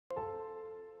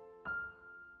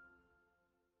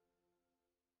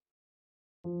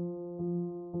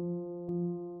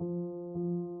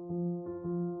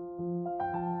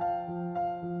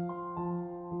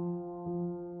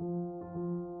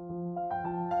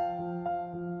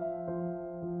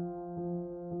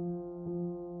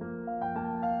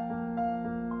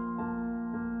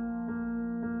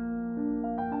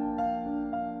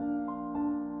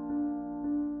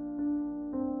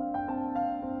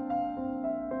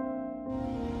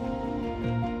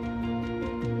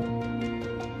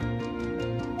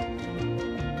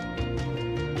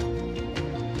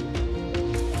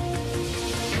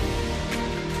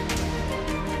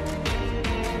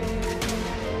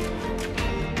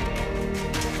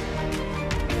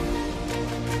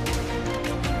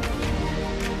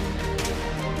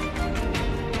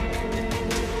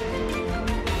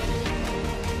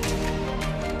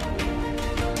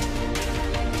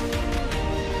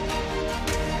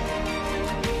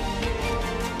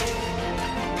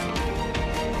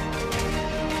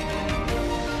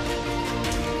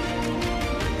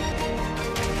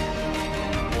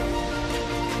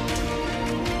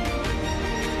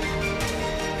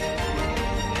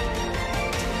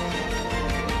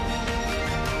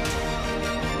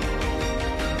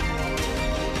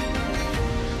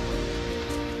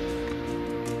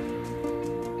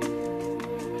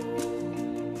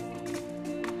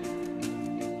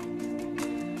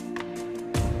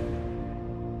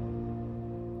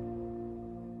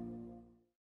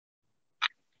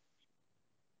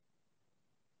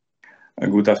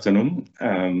Good afternoon.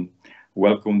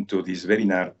 Welcome to this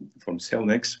webinar from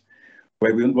Cellnex,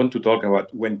 where we want to talk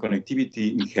about when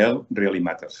connectivity in health really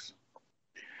matters.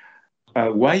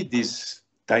 Why this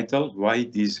title, why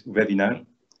this webinar?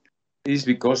 Is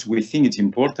because we think it's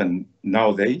important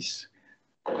nowadays,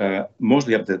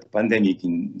 mostly after the pandemic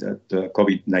in the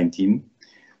COVID-19,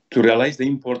 to realize the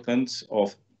importance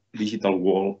of digital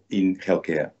world in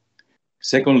healthcare.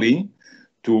 Secondly,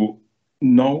 to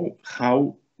know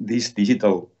how these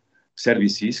digital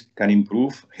services can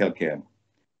improve healthcare.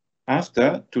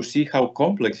 After, to see how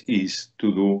complex it is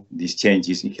to do these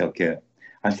changes in healthcare.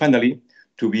 And finally,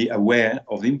 to be aware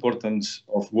of the importance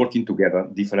of working together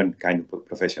different kinds of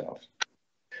professionals.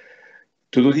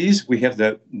 To do this, we have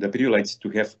the privilege to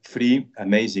have three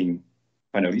amazing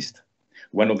panelists.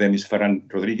 One of them is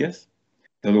Ferran Rodriguez,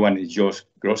 the other one is Josh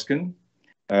Grosken,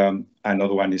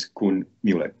 another one is Koen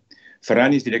Mulet.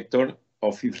 Ferran is Director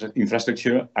of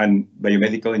Infrastructure and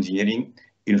Biomedical Engineering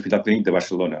in Hospital Clinic de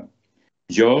Barcelona.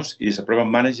 Josh is a Program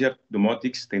Manager,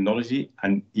 Domotics, Technology,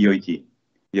 and EIT,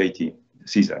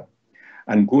 CISA.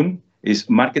 And Koen is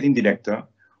Marketing Director,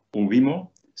 Ulvimo,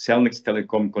 Cellnex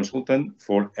Telecom Consultant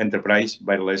for Enterprise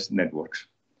Wireless Networks.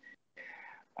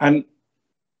 And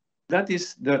that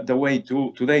is the way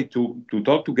today to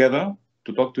talk together,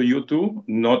 to talk to you two,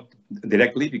 not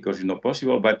directly because it's not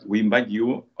possible, but we invite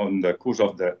you on the course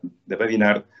of the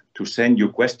webinar to send your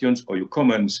questions or your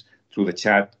comments through the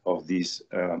chat of this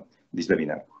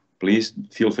webinar. Please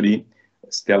feel free,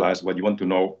 tell us what you want to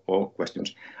know or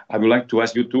questions. I would like to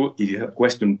ask you two, if you have a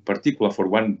question particular for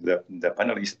one of the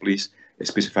panelists, please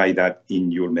specify that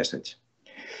in your message.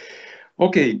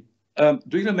 Okay,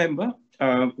 do you remember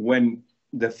when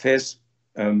the first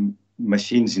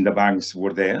machines in the banks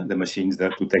were there, the machines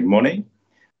that to take money,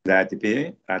 the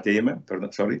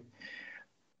ATM, sorry,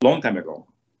 long time ago?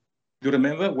 Do you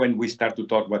remember when we start to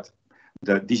talk about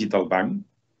the digital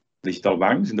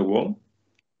banks in the world?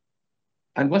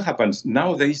 And what happens?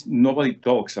 Nowadays, nobody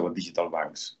talks about digital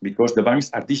banks because the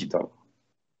banks are digital.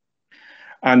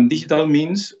 And digital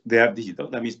means they are digital.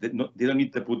 That means they don't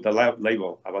need to put the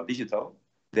label about digital.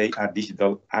 They are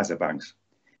digital as a banks.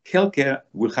 Healthcare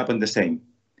will happen the same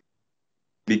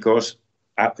because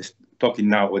I'm talking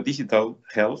now about digital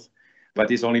health,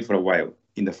 but it's only for a while.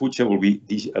 In the future will be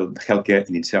digital healthcare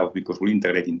in itself because we'll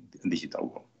integrate in the digital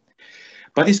world.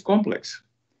 But it's complex.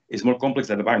 It's more complex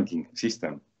than the banking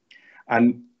system.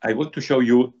 And I want to show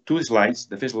you two slides.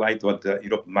 The first slide was the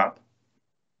Europe map.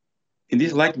 In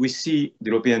this slide, we see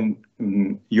the European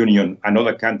Union and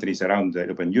other countries around the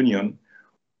European Union.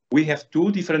 We have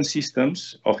two different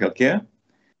systems of healthcare,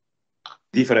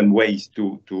 different ways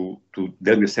to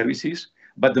deal with services.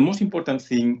 But the most important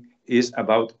thing is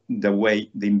about the way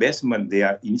the investment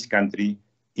there in each country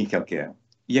in healthcare.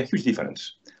 Yeah, huge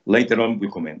difference. Later on, we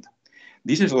comment.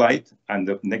 This slide and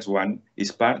the next one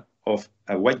is part of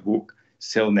a white book.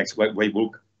 Cellnex white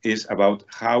book is about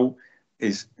how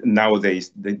is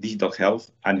nowadays the digital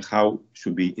health and how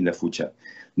should be in the future.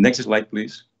 Next slide,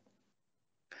 please.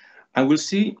 And we'll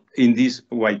see in this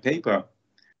white paper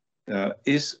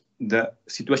is the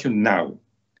situation now.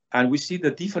 And we see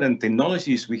the different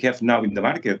technologies we have now in the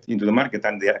market,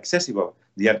 and they are accessible.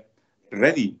 They are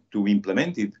ready to be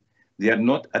implemented. They are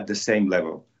not at the same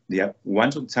level.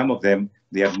 Some of them,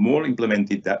 they are more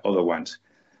implemented than other ones.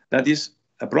 That is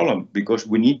a problem because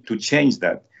we need to change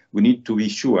that. We need to be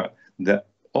sure that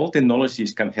all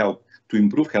technologies can help to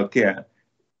improve healthcare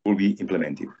will be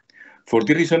implemented. For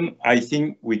this reason, I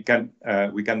think we can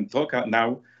talk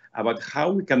now about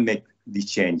how we can make this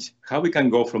change, how we can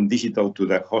go from digital to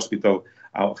the hospital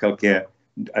healthcare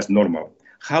as normal,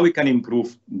 how we can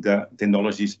improve the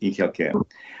technologies in healthcare.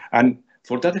 And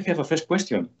for that, I have a first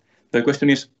question. The question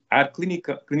is, are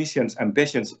clinicians and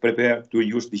patients prepared to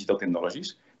use digital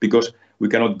technologies? Because we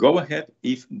cannot go ahead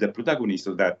if the protagonists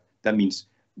of that means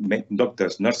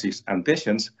doctors, nurses, and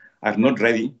patients are not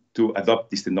ready to adopt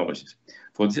these technologies.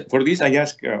 For this, I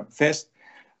ask first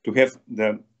to have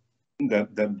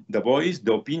the voice,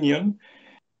 the opinion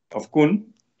of Koen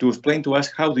to explain to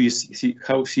us how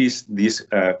sees this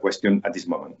question at this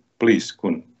moment. Please,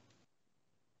 Koen.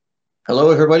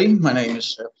 Hello, everybody. My name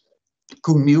is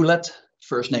Koen Mulet.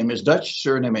 First name is Dutch,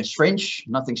 surname is French.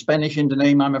 Nothing Spanish in the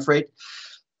name, I'm afraid.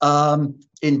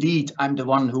 Indeed, I'm the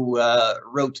one who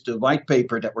wrote the white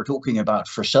paper that we're talking about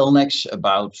for Cellnex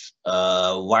about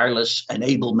wireless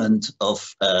enablement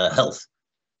of health.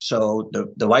 So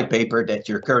the white paper that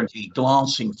you're currently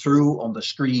glancing through on the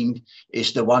screen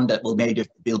is the one that will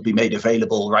be made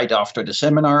available right after the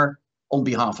seminar on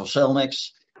behalf of Cellnex.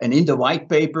 And in the white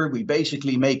paper, we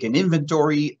basically make an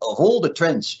inventory of all the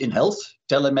trends in health,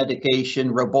 telemedication,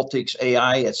 robotics,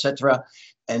 AI, etc.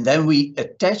 And then we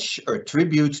attach or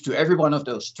attribute to every one of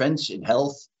those trends in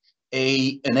health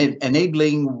an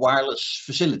enabling wireless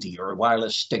facility or a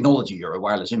wireless technology or a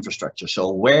wireless infrastructure.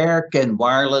 So where can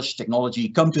wireless technology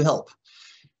come to help?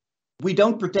 We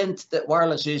don't pretend that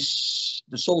wireless is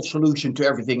the sole solution to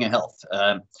everything in health.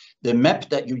 The map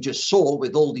that you just saw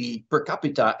with all the per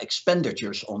capita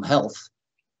expenditures on health,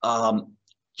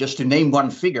 just to name one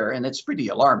figure, and it's pretty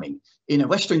alarming. In a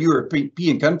Western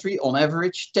European country, on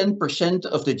average, 10%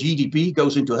 of the GDP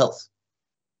goes into health.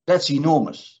 That's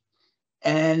enormous.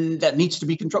 And that needs to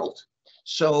be controlled.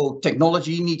 So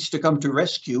technology needs to come to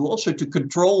rescue, also to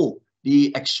control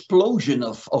the explosion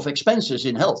of expenses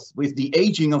in health with the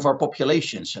aging of our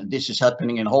populations. And this is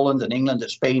happening in Holland and England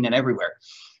and Spain and everywhere.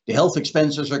 The health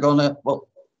expenses are going to, well,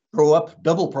 grow up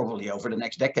double probably over the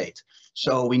next decade.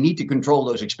 So we need to control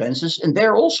those expenses. And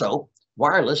there also,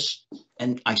 wireless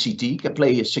and ICT can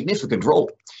play a significant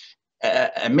role.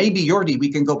 And maybe, Jordi,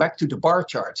 we can go back to the bar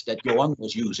chart that Johan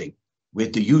was using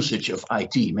with the usage of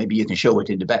IT. Maybe you can show it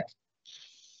in the back.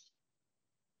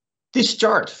 This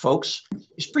chart, folks,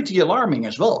 is pretty alarming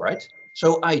as well, right?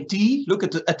 So IT, look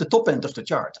at the top end of the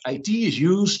chart. IT is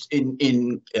used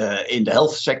in the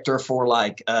health sector for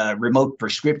like remote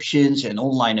prescriptions and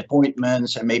online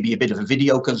appointments and maybe a bit of a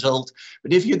video consult.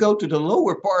 But if you go to the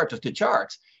lower part of the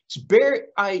chart, it's bare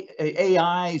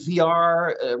AI,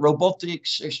 VR,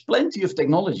 robotics. There's plenty of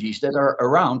technologies that are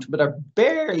around, but are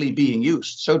barely being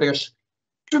used. So there's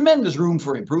tremendous room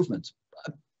for improvement.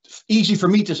 Easy for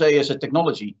me to say as a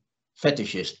technology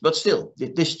fetishist, but still,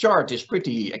 this chart is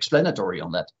pretty explanatory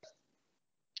on that.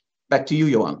 Back to you,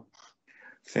 Johan.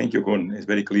 Thank you, Koen. It's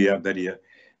very clear,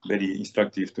 very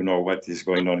instructive to know what is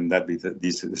going on in that with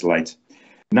these slides.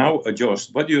 Now, Josh,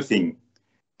 what do you think?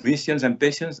 Clinicians and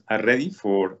patients are ready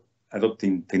for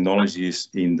adopting technologies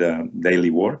in the daily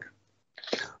work?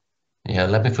 Yeah,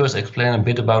 let me first explain a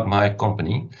bit about my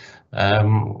company.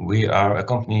 We are a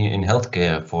company in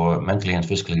healthcare for mentally and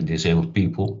physically disabled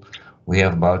people. We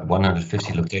have about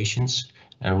 150 locations,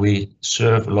 and we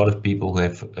serve a lot of people who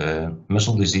have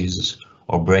muscle diseases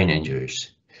or brain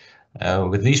injuries.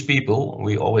 With these people,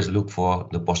 we always look for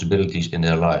the possibilities in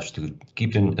their lives to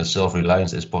keep them as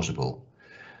self-reliant as possible.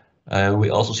 We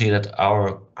also see that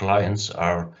our clients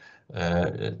are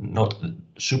not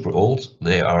super old.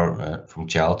 They are from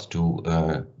child to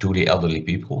the elderly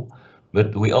people,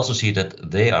 but we also see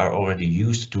that they are already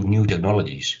used to new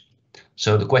technologies.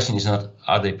 So the question is not,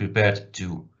 are they prepared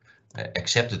to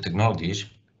accept the technologies,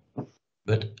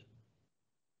 but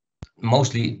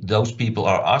mostly those people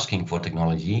are asking for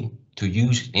technology to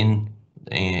use in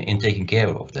taking care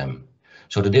of them.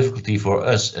 So the difficulty for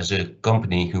us as a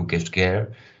company who gives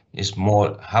care is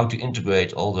more how to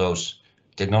integrate all those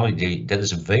technology that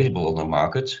is available on the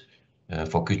market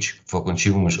for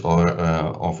consumers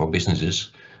or for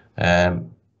businesses.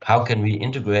 How can we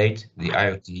integrate the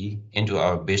IoT into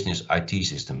our business IT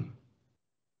system?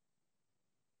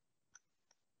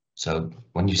 So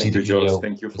when you see the video,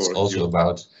 it's also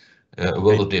about a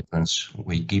world of difference.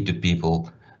 We keep the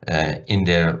people in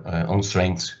their own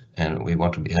strength, and we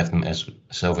want to have them as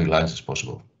self-reliant as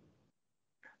possible.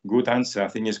 Good answer. I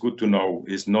think it's good to know.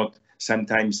 It's not,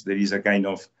 sometimes there is a kind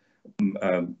of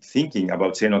thinking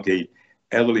about saying, okay,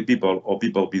 elderly people or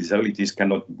people with disabilities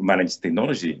cannot manage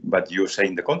technology, but you're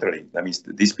saying the contrary. That means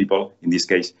these people, in this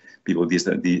case, people with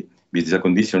this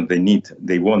condition,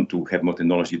 they want to have more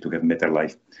technology to have better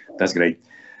life. That's great.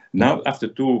 Now, after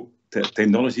two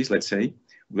technologies, let's say,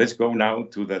 let's go now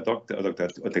to the doctor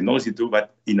technology too,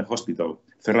 but in a hospital.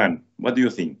 Ferran, what do you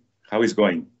think? How is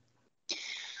going?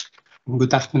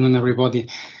 Good afternoon, everybody.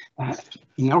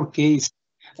 In our case,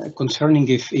 concerning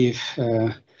if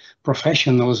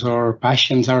professionals or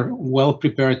patients are well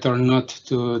prepared or not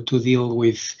to deal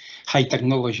with high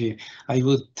technology, I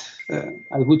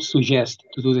would suggest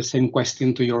to do the same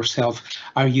question to yourself.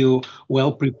 Are you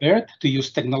well prepared to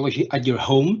use technology at your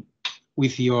home,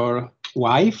 with your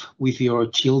wife, with your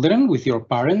children, with your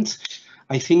parents?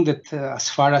 I think that as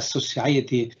far as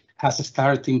society has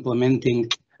started implementing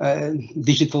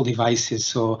digital devices,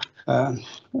 so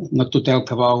not to talk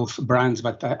about brands,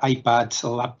 but iPads,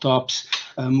 laptops,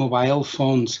 mobile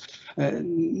phones,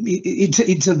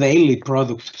 it's a daily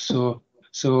product. So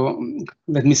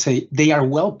let me say they are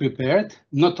well prepared,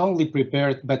 not only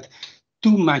prepared, but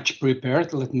too much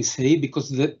prepared, let me say, because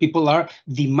the people are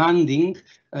demanding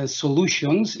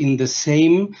solutions in the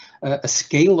same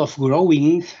scale of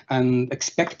growing and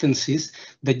expectancies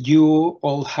that you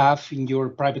all have in your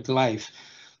private life.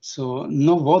 So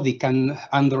nobody can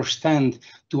understand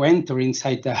to enter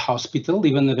inside the hospital,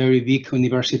 even a very big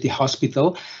university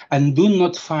hospital, and do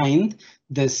not find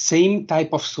the same type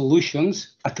of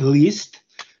solutions, at least,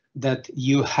 that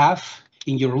you have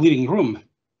in your living room.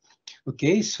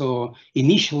 Okay, so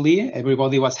initially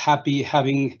everybody was happy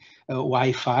having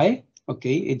Wi-Fi.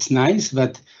 Okay, it's nice,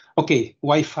 but okay,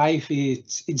 Wi-Fi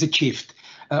it's achieved.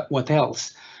 What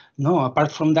else? No,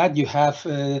 apart from that, you have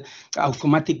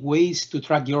automatic ways to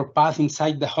track your path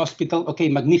inside the hospital. Okay,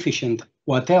 magnificent.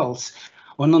 What else?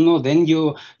 Oh, no, then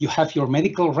you have your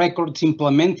medical records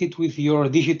implemented with your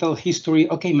digital history.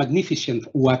 Okay, magnificent.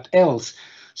 What else?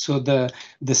 So the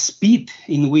speed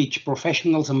in which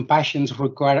professionals and patients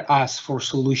require us for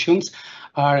solutions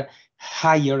are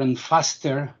higher and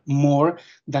faster more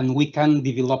than we can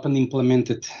develop and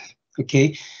implement it.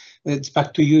 Okay, it's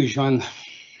back to you, Joan.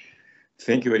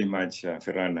 Thank you very much,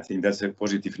 Ferran. I think that's a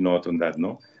positive note on that.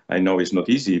 No, I know it's not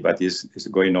easy, but it's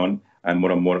going on, and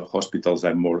more hospitals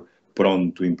are more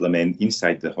prone to implement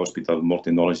inside the hospital more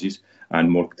technologies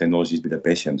with the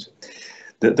patients.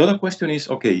 The other question is,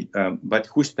 okay, but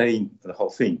who's paying the whole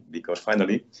thing? Because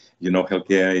finally, you know,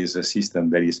 healthcare is a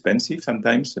system very expensive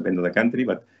sometimes, depending on the country,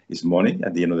 but it's money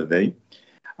at the end of the day.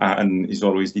 And it's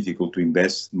always difficult to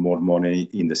invest more money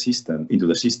in the system, into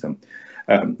the system.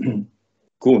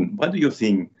 Koen, what do you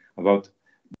think about,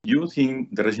 do you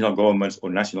think the regional governments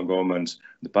or national governments,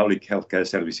 the public healthcare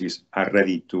services are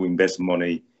ready to invest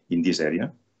money in this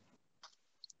area?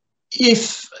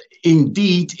 If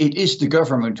indeed it is the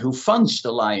government who funds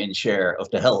the lion's share of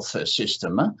the health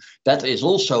system, that is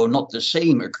also not the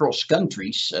same across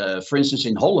countries. For instance,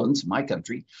 in Holland, my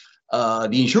country,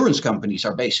 the insurance companies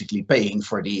are basically paying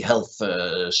for the health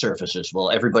services.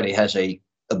 Well, everybody has a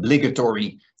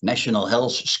obligatory national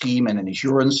health scheme and an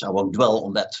insurance. I won't dwell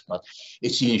on that, but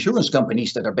it's the insurance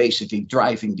companies that are basically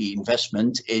driving the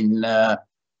investment in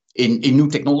new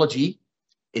technology.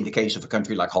 In the case of a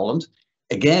country like Holland,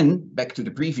 again, back to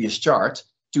the previous chart,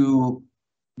 to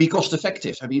be cost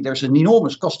effective. I mean, there's an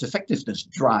enormous cost effectiveness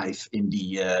drive in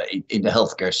the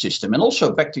healthcare system. And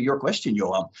also back to your question,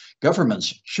 Johan,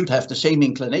 governments should have the same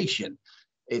inclination.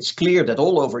 It's clear that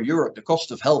all over Europe, the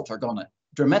cost of health are going to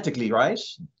dramatically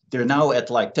rise. They're now at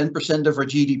like 10% of our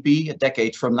GDP. A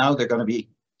decade from now, they're going to be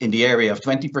in the area of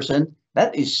 20%.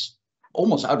 That is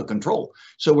almost out of control.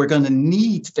 So we're going to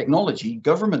need technology.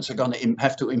 Governments are going to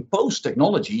have to impose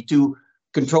technology to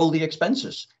control the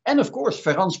expenses. And of course,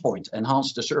 Ferran's point,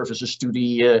 enhance the services to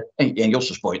the, and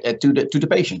Jos's point, to the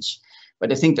patients.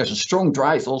 But I think there's a strong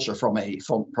drive also from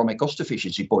a cost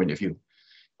efficiency point of view.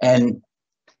 And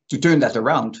to turn that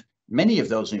around, many of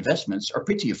those investments are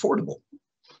pretty affordable.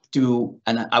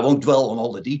 And I won't dwell on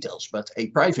all the details, but a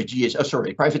private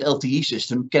private LTE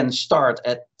system can start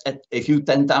at a few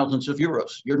 10,000s of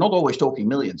euros. You're not always talking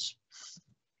millions.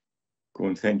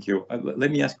 Cool, thank you.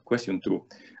 Let me ask a question too.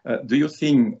 Do you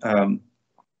think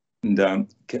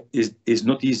it's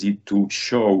not easy to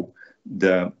show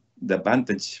the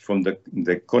advantage from the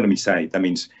economy side? That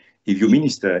means if you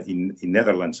minister in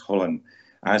Netherlands, Holland,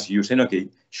 as you say, okay,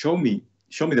 show me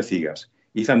the figures.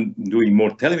 If I'm doing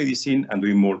more telemedicine and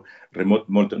doing more remote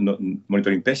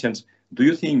monitoring patients, do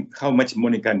you think how much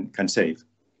money can save?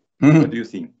 Mm-hmm. What do you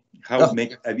think? How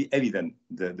make evident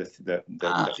the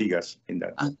figures in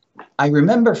that? I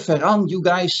remember, Ferran, you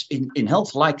guys in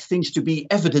health like things to be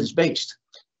evidence-based,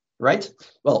 right?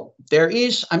 Well,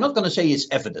 I'm not going to say it's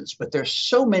evidence, but there's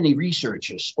so many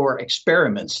researchers or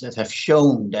experiments that have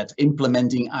shown that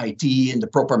implementing IT in the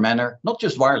proper manner, not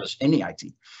just wireless, any IT,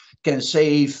 can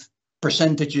save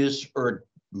percentages or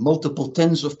multiple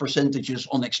tens of percentages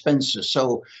on expenses.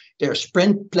 So there's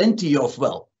plenty of,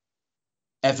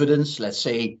 evidence, let's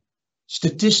say,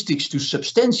 statistics to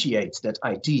substantiate that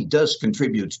IT does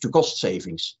contribute to cost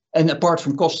savings. And apart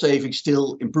from cost savings,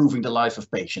 still improving the life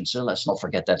of patients. So let's not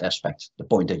forget that aspect, the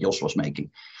point that Jos was making.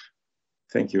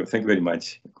 Thank you. Thank you very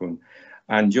much, Koen.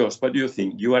 And Jos, what do you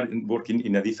think? You are working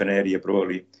in a different area,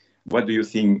 probably. What do you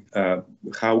think,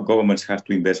 how governments have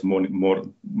to invest more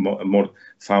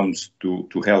funds to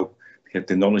help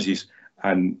technologies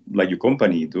and like your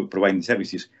company to provide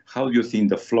services? How do you think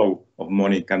the flow of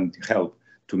money can help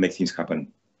to make things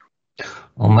happen?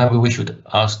 Well, maybe we should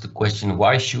ask the question,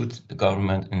 why should the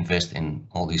government invest in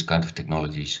all these kinds of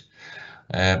technologies?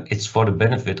 It's for the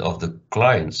benefit of the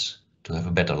clients to have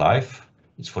a better life.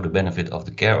 It's for the benefit of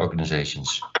the care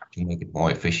organizations to make it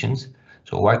more efficient.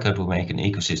 So why can't we make an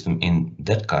ecosystem in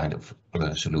that kind of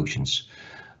solutions?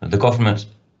 The government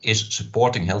is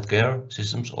supporting healthcare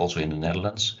systems, also in the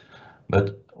Netherlands.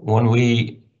 But when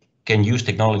we can use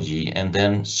technology and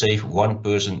then save one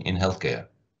person in healthcare,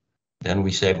 then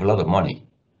we save a lot of money.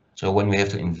 So when we have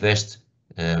to invest,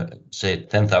 say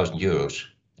 10,000 euros,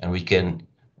 and we can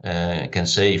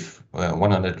save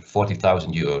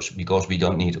 140,000 euros because we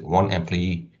don't need one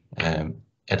employee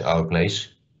at our place,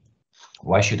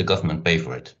 why should the government pay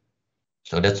for it?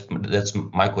 So that's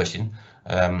my question.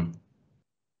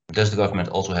 Does the government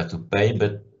also have to pay?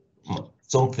 But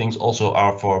some things also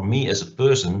are, for me as a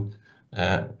person,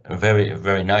 very,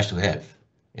 very nice to have.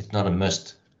 It's not a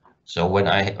must. So when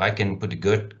I can put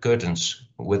the curtains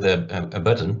with a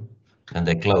button and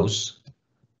they close,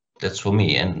 that's for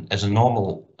me. And as a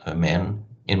normal man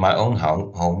in my own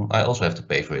home, I also have to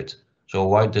pay for it. So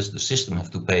why does the system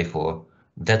have to pay for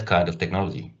that kind of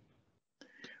technology?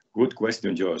 Good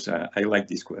question, Josh. I like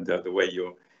this the way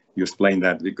you explain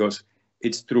that, because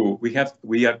it's true.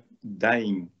 We are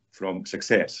dying from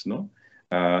success. No,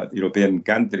 European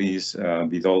countries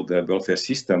with all the welfare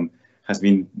system has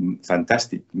been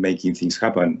fantastic, making things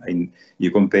happen. And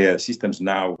you compare systems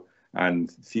now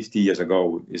and 50 years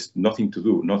ago, is nothing to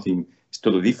do. Nothing is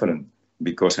totally different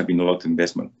because have been a lot of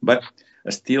investment. But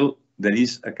still, there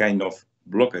is a kind of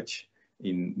blockage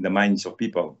in the minds of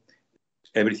people.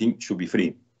 Everything should be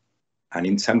free. And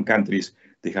in some countries,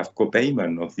 they have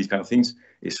co-payment of these kind of things.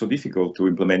 It's so difficult to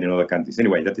implement in other countries.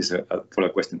 Anyway, that is a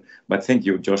follow-up question. But thank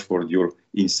you, Josh, for your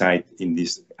insight in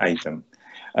this item.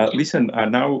 Listen,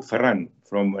 now, Ferran,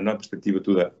 from another perspective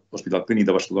to the Hospital Clínic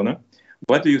de Barcelona,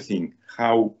 what do you think?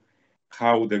 How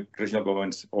the regional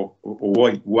governments, or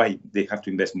why they have to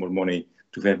invest more money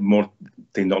to have more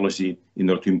technology in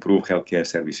order to improve healthcare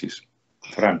services?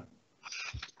 Ferran.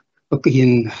 Okay,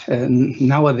 and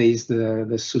nowadays the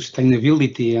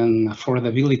sustainability and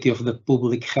affordability of the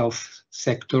public health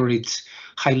sector, it's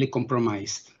highly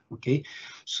compromised. Okay,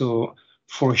 so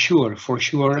for sure,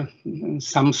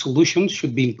 some solutions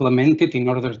should be implemented in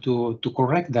order to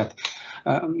correct that.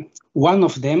 One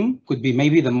of them could be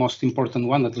maybe the most important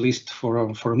one, at least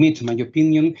for me, in my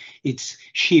opinion. It's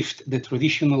shift the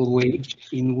traditional way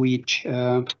in which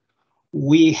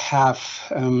we have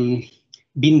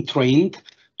been trained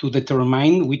to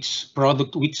determine which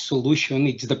product, which solution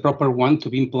is the proper one to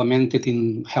be implemented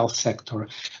in health sector.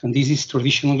 And this is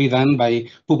traditionally done by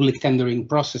public tendering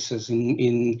processes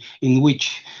in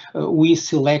which we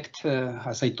select,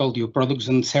 as I told you, products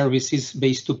and services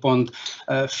based upon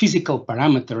physical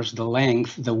parameters, the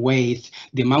length, the weight,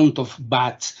 the amount of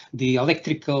watts, the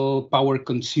electrical power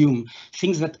consumed,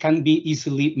 things that can be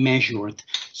easily measured.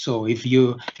 So if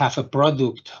you have a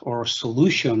product or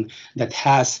solution that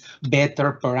has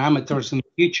better parameters in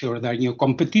the future than your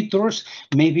competitors,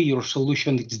 maybe your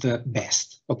solution is the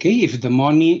best. Okay, if the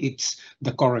money, it's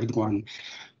the correct one.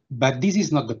 But this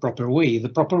is not the proper way. The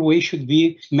proper way should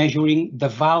be measuring the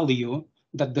value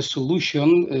that the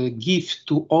solution gives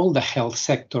to all the health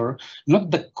sector,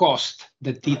 not the cost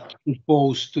that it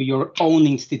imposes to your own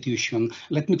institution.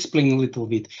 Let me explain a little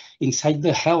bit. Inside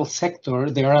the health sector,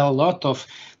 there are a lot of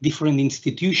different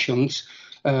institutions,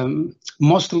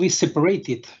 mostly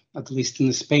separated, at least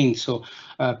in Spain. So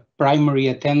primary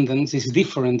attendance is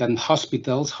different than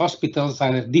hospitals. Hospitals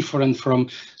are different from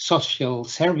social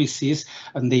services,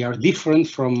 and they are different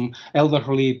from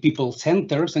elderly people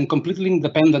centers, and completely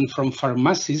independent from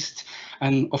pharmacists,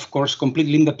 and of course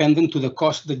completely independent to the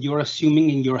cost that you're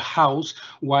assuming in your house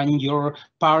when your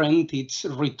parent is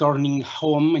returning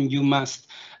home and you must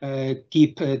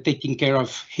keep taking care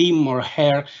of him or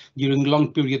her during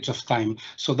long periods of time.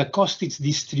 So the cost is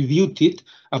distributed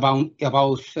about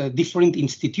different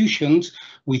institutions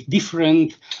with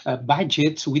different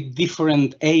budgets, with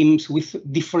different aims, with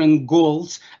different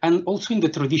goals, and also in the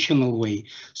traditional way.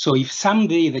 So if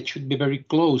someday, that should be very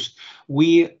close,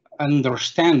 we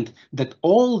understand that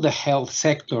all the health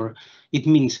sector, it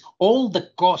means all the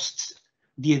costs,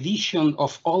 the addition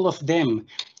of all of them,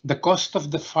 the cost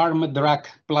of the pharma drug,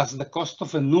 plus the cost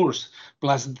of a nurse,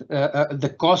 plus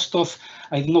the cost of,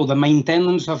 I don't know, the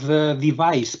maintenance of the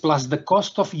device, plus the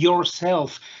cost of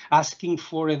yourself asking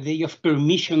for a day of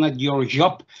permission at your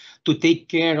job to take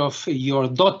care of your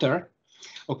daughter.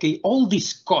 Okay, all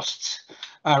these costs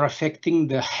are affecting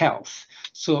the health.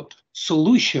 So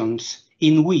solutions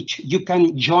in which you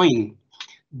can join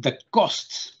the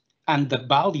costs and the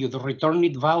value, the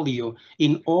returned value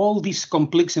in all this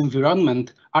complex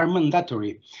environment are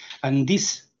mandatory. And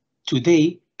this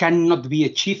today cannot be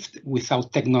achieved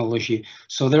without technology.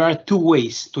 So there are two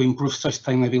ways to improve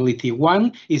sustainability.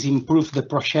 One is improve the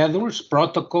procedures,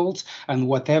 protocols, and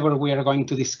whatever we are going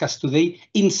to discuss today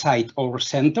inside our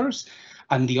centers.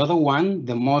 And the other one,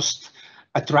 the most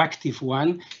attractive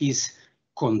one, is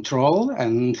control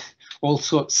and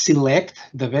also select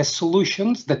the best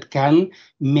solutions that can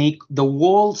make the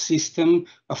whole system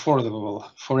affordable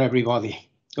for everybody.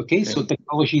 Okay, so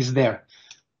technology is there.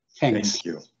 Thanks. Thank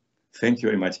you. Thank you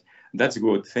very much. That's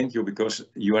good. Thank you, because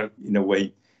you are, in a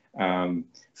way,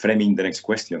 framing the next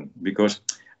question. Because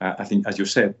I think, as you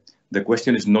said, the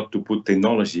question is not to put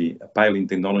technology, piling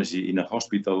technology in a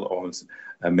hospital or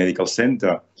a medical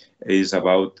center. It is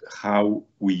about how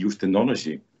we use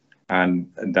technology. And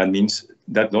that means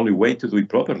that the only way to do it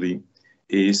properly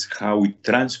is how we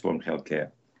transform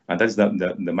healthcare. And that's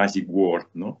the magic word,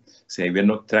 no? Say we're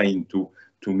not trying to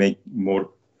make more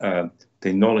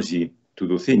technology to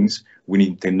do things. We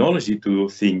need technology to do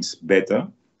things better,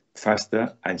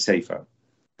 faster, and safer.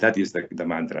 That is the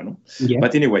mantra, no? Yeah.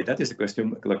 But anyway, that is the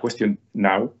question. The question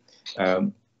now,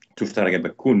 to start again,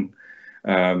 but Koen,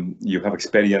 you have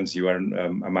experience. You are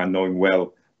a man knowing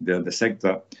well the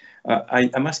sector.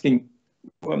 I'm asking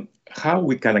how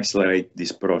we can accelerate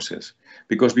this process,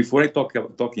 because before I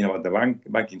talking about the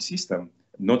banking system,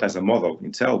 not as a model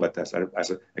itself, but as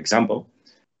an example,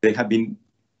 they have been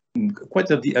quite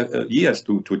years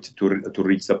to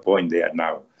reach the point they are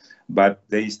now. But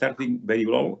they starting very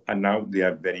low, and now they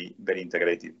are very, very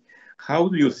integrated. How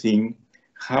do you think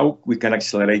how we can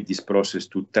accelerate this process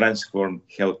to transform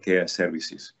healthcare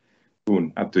services?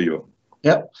 Koen, up to you.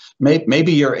 Yeah,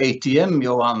 maybe your ATM,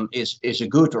 Johan, is a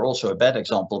good or also a bad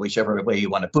example, whichever way you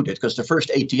want to put it, because the first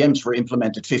ATMs were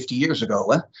implemented 50 years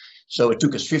ago. So it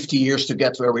took us 50 years to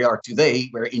get where we are today,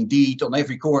 where indeed on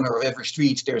every corner of every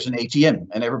street there's an ATM,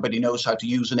 and everybody knows how to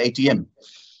use an ATM.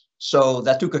 So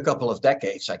that took a couple of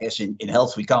decades. I guess in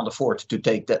health we can't afford to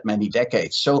take that many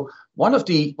decades. So one of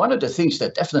the things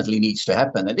that definitely needs to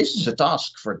happen, and this is a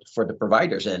task for the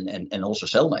providers and also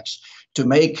Cellnex, to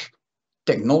make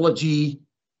technology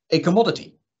a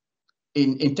commodity.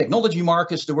 In technology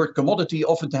markets, the word commodity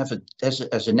often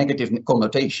has a negative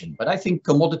connotation, but I think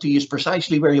commodity is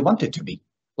precisely where you want it to be.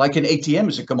 Like an ATM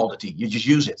is a commodity, you just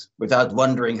use it without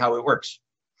wondering how it works.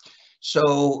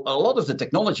 So a lot of the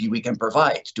technology we can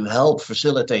provide to help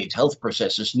facilitate health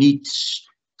processes needs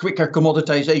quicker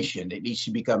commoditization. It needs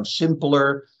to become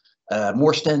simpler,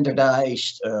 more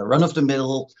standardized,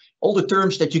 run-of-the-mill. All the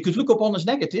terms that you could look upon as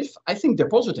negative, I think they're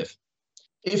positive.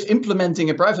 If implementing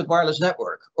a private wireless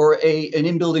network or an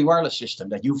in-building wireless system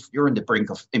that you're in the brink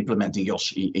of implementing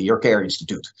your care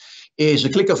institute is a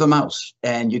click of a mouse,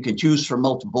 and you can choose from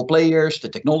multiple players, the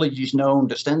technology is known,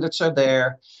 the standards are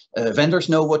there, vendors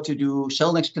know what to do,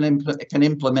 Cellnex can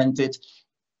implement it.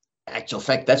 Actual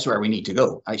fact, that's where we need to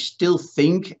go. I still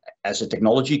think, as a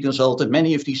technology consultant,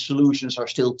 many of these solutions are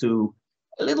still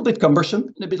a little bit cumbersome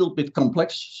and a little bit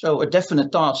complex. So a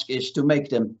definite task is to make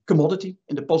them commodity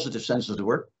in the positive sense of the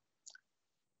word.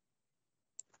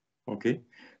 Okay,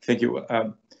 thank you.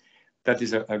 That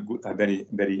is a very,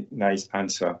 very nice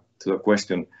answer to the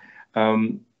question.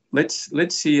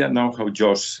 Let's see now how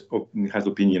Josh has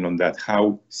opinion on that,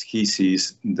 how he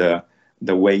sees the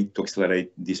way to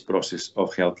accelerate this process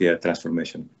of healthcare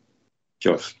transformation.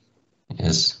 Josh.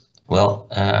 Yes, well,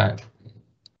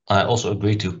 I also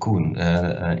agree to Koen.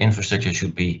 Infrastructure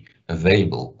should be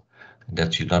available.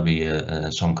 That should not be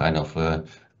some kind of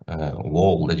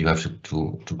wall that you have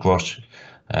to cross.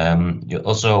 You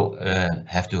also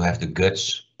have to have the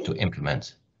guts to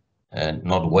implement, and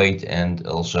not wait and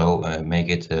also make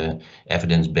it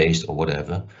evidence-based or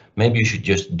whatever. Maybe you should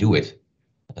just do it.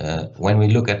 When we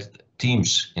look at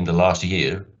Teams in the last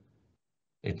year,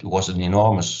 it was an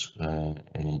enormous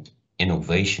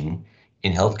innovation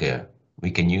in healthcare. We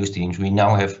can use Teams. We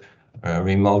now have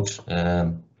remote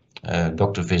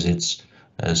doctor visits.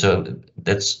 So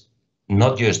that's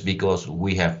not just because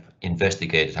we have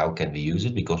investigated how can we use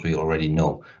it, because we already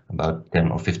know about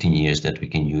 10 or 15 years that we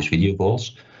can use video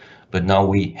calls, but now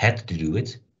we had to do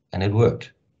it and it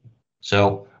worked.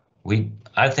 So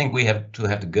I think we have to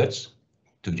have the guts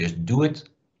to just do it,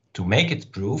 to make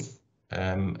it proof,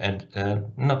 and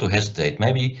not to hesitate.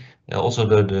 Maybe also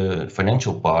the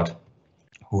financial part,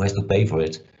 who has to pay for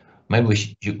it. Maybe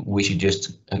we should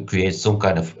just create some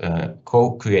kind of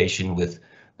co-creation with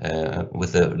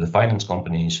the finance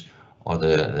companies or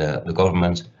the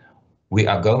government. We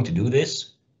are going to do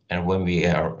this, and when we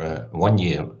are 1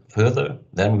 year further,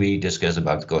 then we discuss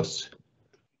about costs.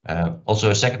 Also,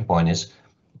 a second point is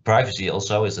privacy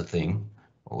also is a thing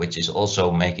which is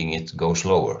also making it go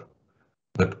slower.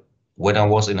 But when I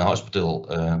was in a hospital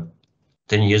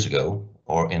 10 years ago,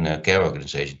 or in a care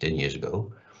organization 10 years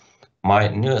ago, my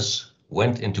nurse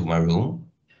went into my room,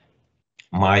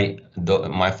 my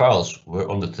files were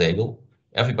on the table,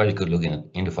 everybody could look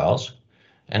in the files,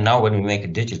 and now when we make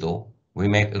it digital, we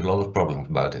make a lot of problems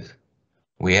about it.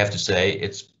 We have to say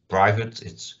it's private,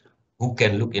 it's who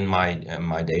can look in my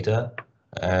data,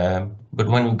 but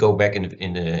when we go back in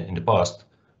the past,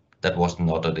 that was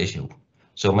not an issue.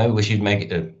 So maybe we should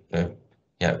make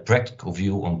a practical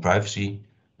view on privacy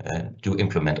to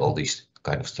implement all these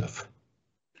kind of stuff.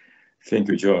 Thank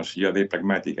you, Josh. You're very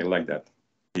pragmatic. I like that.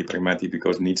 Be pragmatic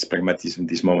because it needs pragmatism in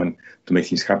this moment to make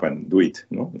things happen. Do it.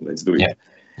 No, let's do it. Yeah,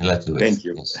 let's do it. Thank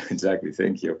you. Yes. Exactly.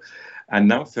 Thank you. And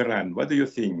now, Ferran, what do you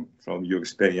think from your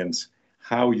experience?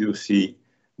 How you see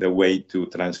the way to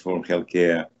transform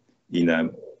healthcare in a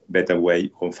better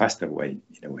way or faster way,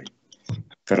 in a way?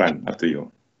 Ferran, up to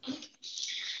you.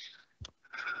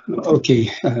 Okay,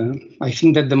 I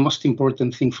think that the most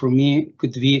important thing for me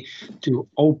could be to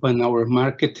open our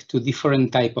market to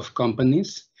different type of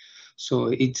companies.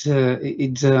 So it's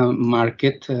a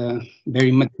market,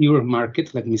 very mature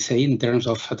market, let me say, in terms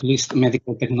of at least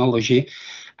medical technology.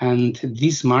 And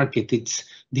this market, it's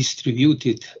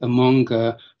distributed among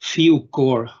a few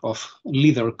core of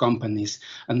leader companies.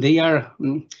 And they are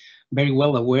very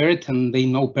well aware and they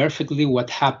know perfectly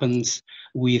what happens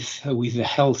with the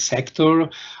health sector.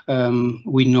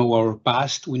 We know our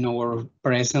past, we know our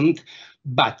present,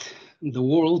 but the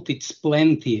world, it's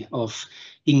plenty of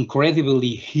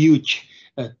incredibly huge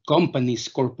companies,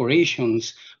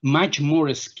 corporations, much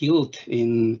more skilled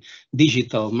in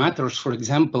digital matters, for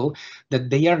example, that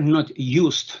they are not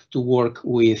used to work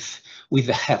with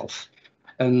the health.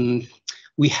 And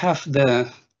we have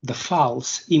the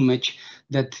false image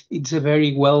that it's a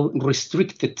very well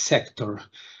restricted sector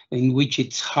in which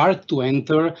it's hard to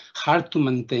enter, hard to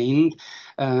maintain.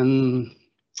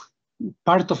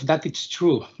 Part of that it's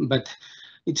true, but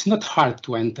it's not hard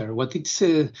to enter. What it's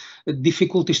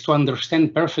difficult is to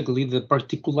understand perfectly the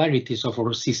particularities of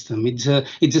our system. It's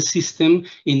a system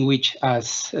in which,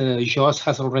 as Jos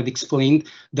has already explained,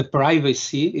 the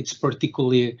privacy it's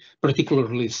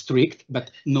particularly strict, but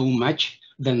no much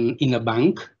than in a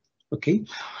bank. Okay,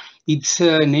 it's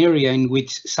an area in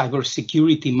which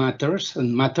cybersecurity matters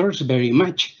and matters very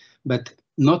much, but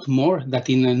not more than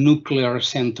in a nuclear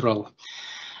central.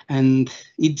 And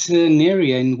it's an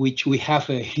area in which we have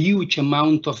a huge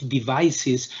amount of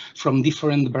devices from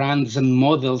different brands and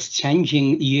models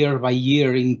changing year by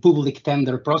year in public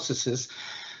tender processes.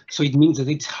 So it means that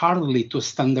it's hardly to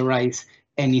standardize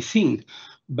anything,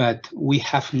 but we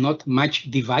have not much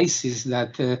devices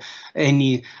that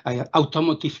any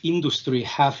automotive industry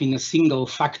have in a single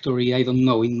factory, I don't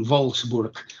know, in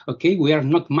Wolfsburg. Okay, we are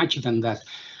not much than that,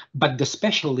 but the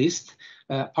specialists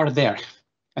are there.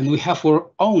 And we have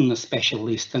our own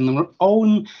specialists and our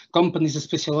own companies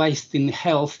specialized in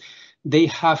health. They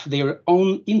have their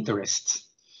own interests,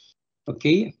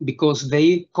 okay, because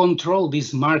they control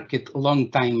this market a long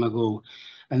time ago,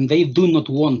 and they do not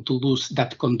want to lose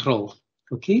that control,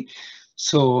 okay?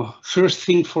 So first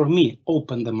thing for me,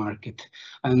 open the market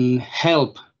and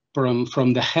help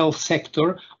from the health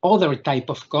sector, other type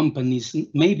of companies,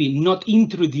 maybe not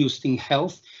introduced in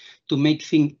health, to make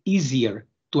things easier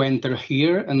to enter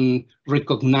here and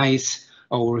recognize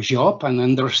our job and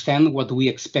understand what we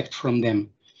expect from them.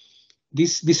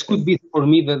 This could be, for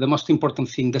me, the most important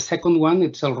thing. The second one,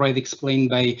 it's already explained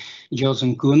by Jos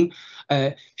and Koen,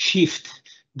 shift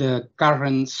the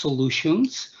current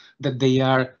solutions that they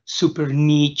are super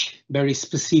niche, very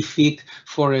specific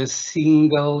for a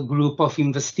single group of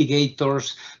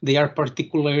investigators. They are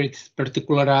particularized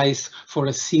for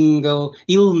a single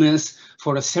illness,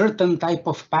 for a certain type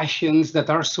of patients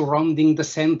that are surrounding the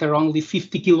center only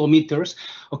 50 kilometers.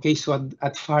 Okay, so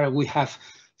at far we have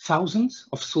thousands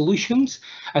of solutions,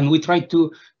 and we try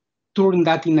to turn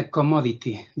that in a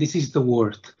commodity. This is the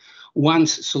word.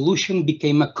 Once solution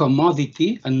became a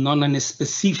commodity and not a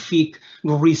specific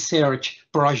research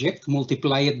project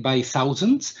multiplied by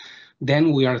thousands,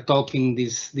 then we are talking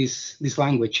this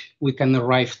language. We can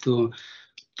arrive to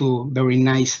very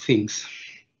nice things.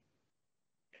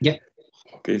 Yeah.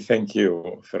 Okay, thank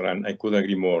you, Ferran. I could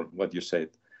agree more what you said.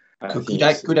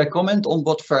 Could I comment on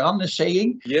what Ferran is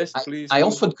saying? Yes, please. I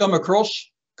often come across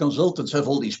consultants have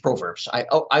all these proverbs.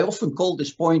 I often call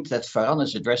this point that Ferran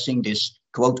is addressing this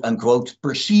quote-unquote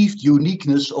perceived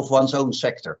uniqueness of one's own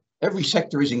sector. Every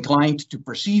sector is inclined to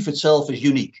perceive itself as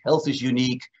unique. Health is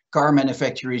unique, car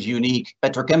manufacture is unique,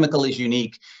 petrochemical is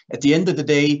unique. At the end of the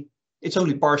day, it's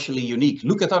only partially unique.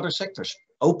 Look at other sectors.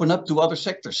 Open up to other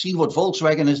sectors. See what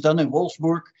Volkswagen has done in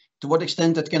Wolfsburg, to what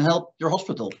extent it can help your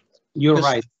hospital. You're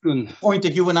right. The point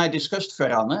that you and I discussed,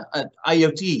 Ferran,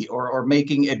 IoT or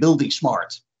making a building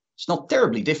smart. It's not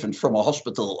terribly different from a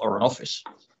hospital or an office.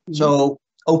 So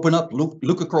open up,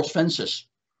 look across fences.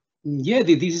 Yeah,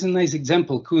 this is a nice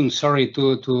example, Koen. Sorry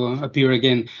to appear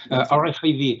again.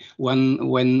 RFID.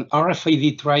 When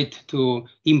RFID tried to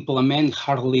implement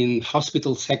hardly in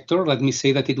hospital sector, let me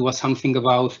say that it was something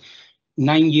about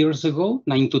 9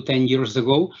 to 10 years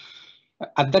ago.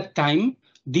 At that time,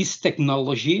 this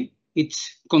technology,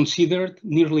 it's considered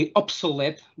nearly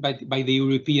obsolete by the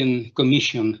European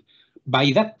Commission.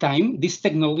 By that time, this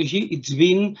technology, it's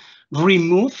been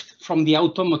removed from the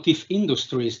automotive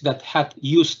industries that had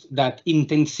used that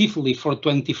intensively for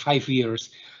 25 years.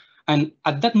 And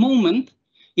at that moment,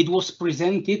 it was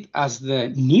presented as the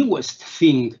newest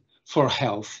thing for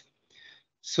health.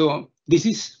 So this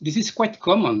is quite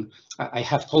common. I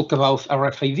have talked about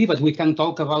RFID, but we can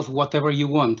talk about whatever you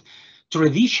want.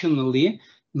 Traditionally,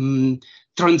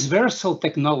 transversal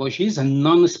technologies and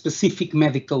non-specific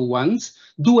medical ones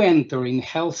do enter in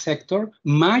health sector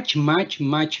much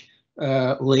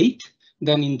late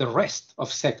than in the rest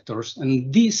of sectors.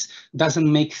 And this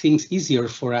doesn't make things easier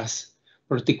for us,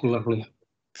 particularly.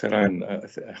 Ferran,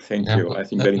 thank you. I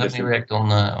think very interesting. Let me react on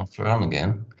Ferran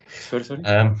again. Sorry.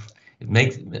 It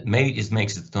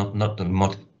makes it not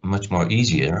much more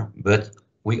easier, but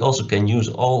we also can use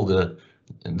all the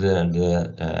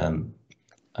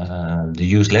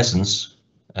use lessons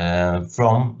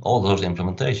from all those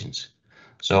implementations.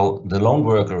 So the lone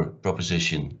worker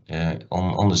proposition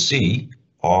on the sea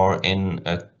or in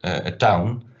a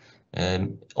town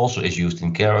also is used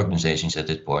in care organizations at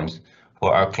this point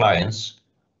for our clients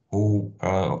who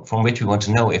from which we want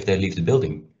to know if they leave the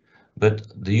building. But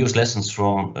the use lessons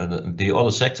from the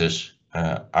other sectors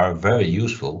are very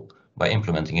useful by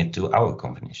implementing it to our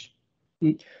companies.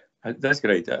 That's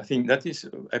great. I think that is,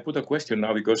 I put a question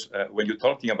now because when you're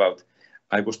talking about,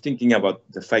 I was thinking about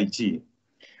the 5G,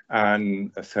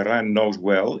 and Ferran knows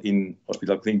well in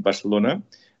Hospital Clinic Barcelona,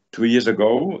 2 years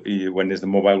ago, when there's the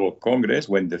Mobile World Congress,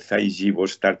 when the 5G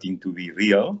was starting to be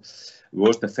real,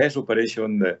 was the first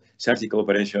operation, the surgical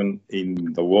operation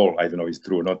in the world. I don't know if it's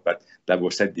true or not, but that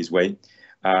was said this way,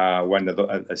 when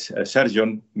a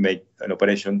surgeon made an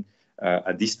operation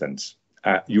at distance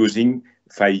using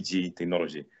 5G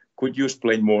technology. Could you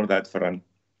explain more that, Ferran?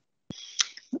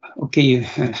 Okay,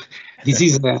 this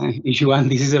is Joan,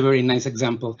 this is a very nice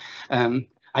example. I'm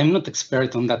not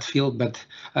expert on that field, but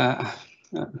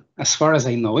as far as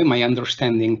I know, in my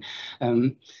understanding,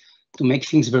 to make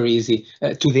things very easy,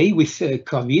 today with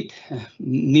COVID,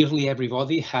 nearly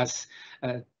everybody has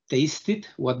tasted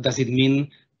what does it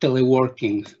mean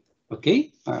teleworking.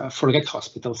 Okay, forget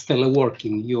hospitals,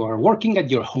 teleworking. You are working at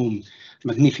your home,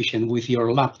 magnificent, with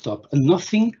your laptop, and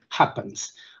nothing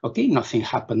happens. Okay, nothing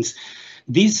happens.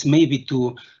 This may be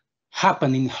to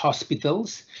happen in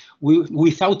hospitals.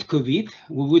 Without COVID,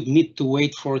 we would need to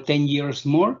wait for 10 years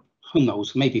more. Who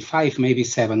knows, maybe 5, maybe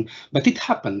 7, but it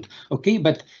happened. Okay,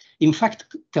 but in fact,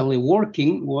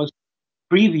 teleworking was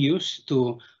previous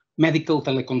to medical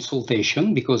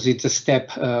teleconsultation because it's a step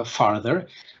farther.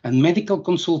 And medical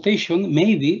consultation,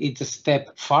 maybe it's a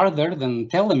step farther than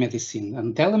telemedicine.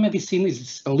 And telemedicine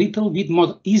is a little bit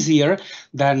more easier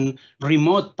than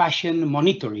remote patient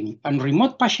monitoring. And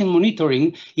remote patient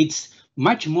monitoring, it's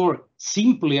much more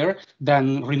simpler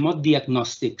than remote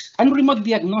diagnostics. And remote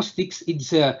diagnostics,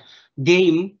 it's a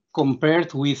game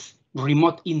compared with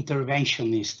remote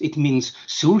interventionist. It means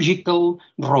surgical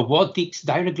robotics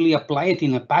directly applied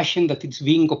in a patient that is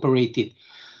being operated.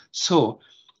 So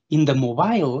in the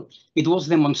mobile, it was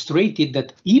demonstrated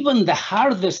that even the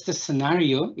hardest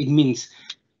scenario, it means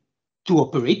to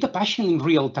operate a patient in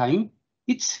real time,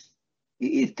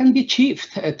 it can be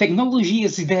achieved. Technology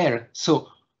is there. So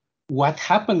what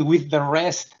happened with the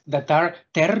rest that are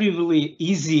terribly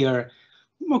easier?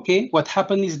 Okay, what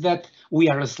happened is that we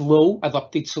are slow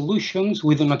adopted solutions.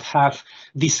 We do not have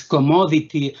these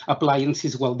commodity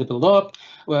appliances well developed.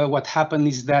 What happened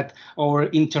is that our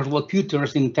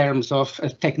interlocutors in terms of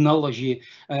technology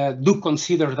do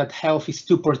consider that health is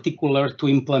too particular to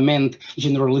implement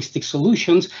generalistic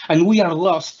solutions, and we are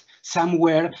lost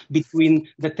somewhere between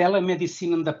the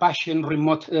telemedicine and the patient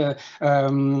remote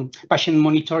patient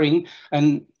monitoring,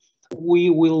 and we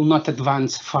will not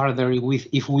advance further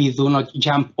if we do not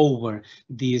jump over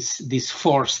these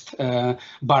forced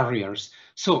barriers.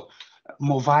 So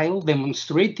mobile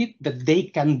demonstrated that they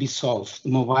can be solved.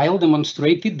 Mobile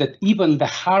demonstrated that even the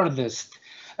hardest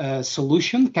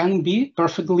solution can be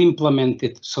perfectly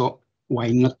implemented. So why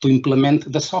not to implement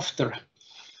the software?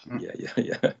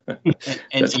 Yeah.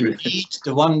 and indeed,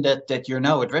 the one that you're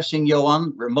now addressing,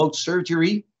 Johan, remote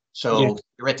surgery. So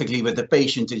theoretically, with the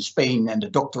patient in Spain and the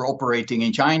doctor operating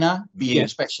in China, being a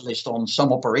specialist on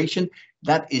some operation,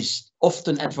 that is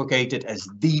often advocated as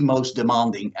the most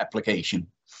demanding application.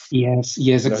 Yes,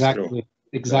 exactly.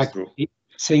 Exactly.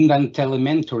 Same than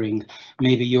telementoring.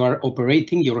 Maybe you are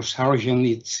operating, your surgeon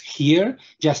is here,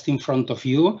 just in front of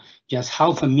you, just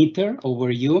half a meter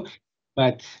over you,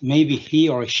 but maybe he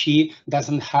or she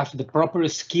doesn't have the proper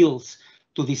skills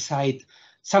to decide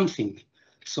something.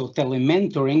 So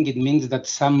telementoring, it means that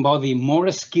somebody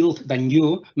more skilled than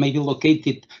you, maybe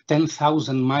located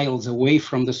 10,000 miles away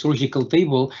from the surgical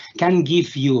table, can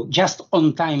give you just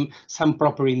on time some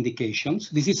proper indications.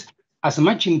 This is as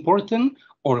much important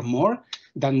or more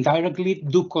than directly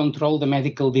do control the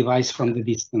medical device from the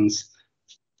distance.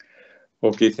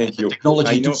 Okay, thank you.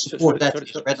 Technology to support that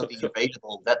is readily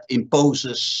available. That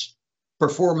imposes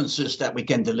performances that we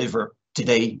can deliver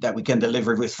today, that we can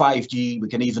deliver with 5G, we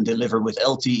can even deliver with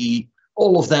LTE,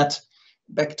 all of that.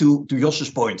 Back to Jos's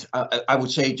point, I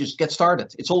would say just get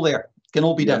started. It's all there. It can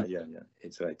all be done. Yeah,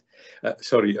 it's right.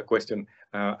 Sorry, a question.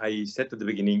 I said at the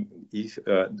beginning, if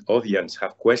the audience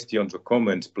have questions or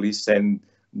comments, please send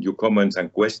your comments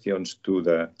and questions to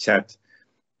the chat.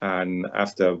 And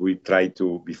after we try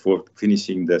to, before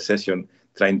finishing the session,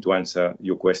 trying to answer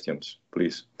your questions,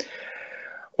 please.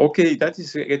 Okay, that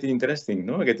is getting interesting,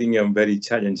 no? Getting very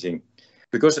challenging,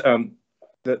 because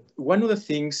one of the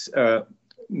things,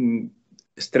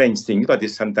 strange thing, but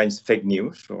is sometimes fake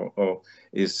news or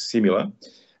is similar.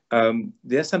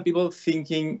 There are some people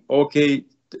thinking, okay,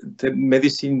 the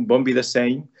medicine won't be the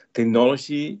same.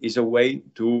 Technology is a way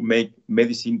to make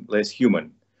medicine less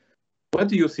human. What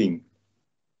do you think?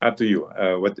 Up to you,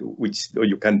 which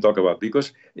you can talk about,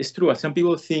 because it's true. Some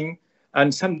people think,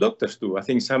 and some doctors do. I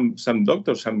think some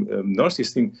doctors, some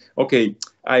nurses think, okay,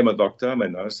 I'm a doctor, I'm a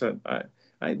nurse.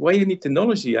 Why you need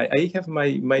technology? I have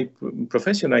my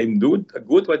profession. I'm good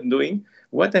what I'm doing.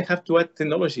 What I have to add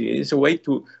technology is a way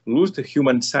to lose the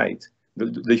human side,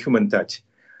 the human touch.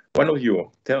 One of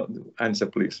you, answer,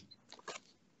 please.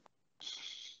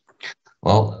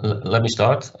 Well, let me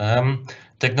start.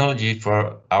 Technology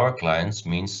for our clients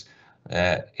means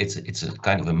it's a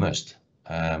kind of a must.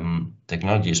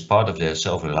 Technology is part of their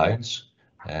self-reliance.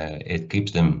 It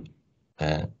keeps them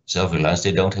self-reliance.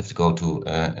 They don't have to go to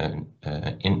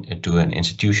an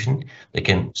institution. They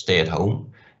can stay at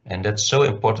home, and that's so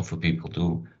important for people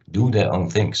to do their own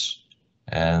things.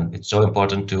 And it's so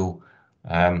important to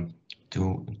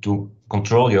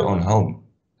control your own home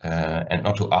and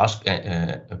not to ask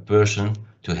a person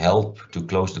to help to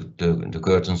close the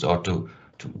curtains or to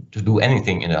do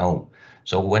anything in the home.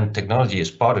 So when technology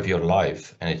is part of your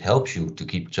life and it helps you to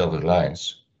keep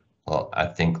self-reliance, well, I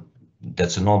think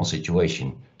that's a normal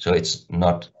situation. So it's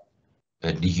not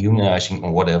dehumanizing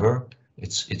or whatever.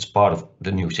 It's part of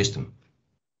the new system.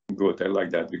 Good, I like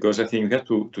that, because I think we have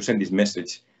to send this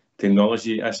message.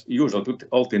 Technology, as usual,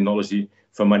 all technology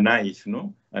from a knife,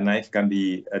 no? A knife can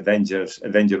be a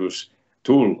dangerous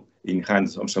tool in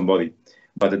hands of somebody,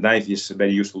 but a knife is a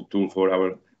very useful tool for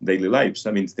our daily lives.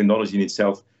 I mean, technology in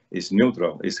itself is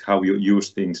neutral, it's how you use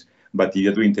things. But if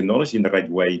you're doing technology in the right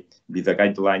way, with the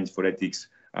guidelines for ethics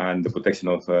and the protection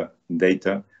of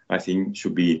data, I think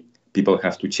people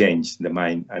have to change the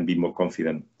mind and be more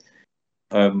confident.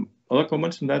 Other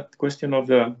comments on that question of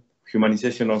the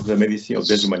humanization of the medicine, or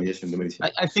dehumanization of the medicine?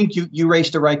 I think you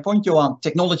raised the right point, Johan.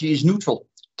 Technology is neutral.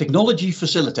 Technology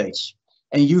facilitates.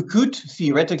 And you could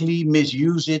theoretically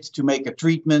misuse it to make a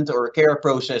treatment or a care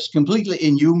process completely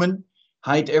inhuman,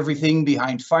 hide everything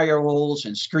behind firewalls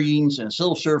and screens and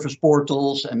self-service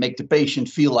portals and make the patient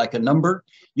feel like a number.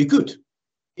 You could,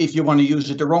 if you want to use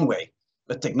it the wrong way.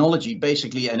 But technology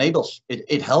basically enables.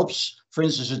 It helps, for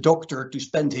instance, a doctor to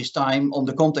spend his time on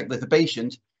the contact with the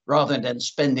patient rather than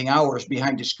spending hours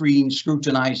behind the screen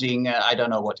scrutinizing, I don't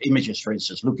know what, images, for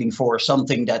instance, looking for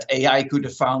something that AI could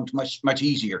have found much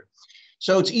easier.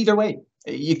 So it's either way.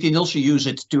 You can also use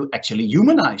it to actually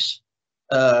humanize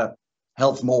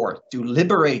health more, to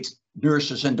liberate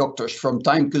nurses and doctors from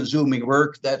time-consuming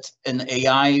work that an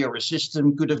AI or a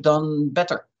system could have done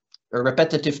better, or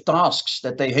repetitive tasks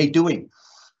that they hate doing.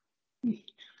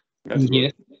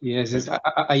 Yes,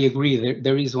 I agree.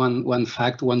 There is one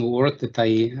word that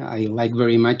I like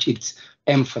very much. It's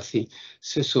empathy.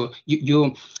 So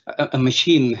a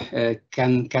machine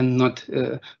cannot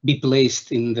be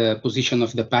placed in the position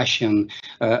of the patient.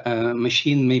 A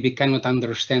machine maybe cannot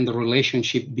understand the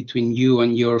relationship between you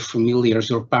and your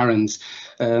familiars or parents.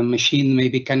 A machine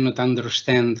maybe cannot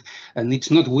understand, and it's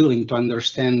not willing to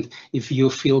understand, if you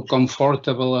feel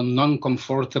comfortable or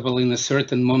non-comfortable in a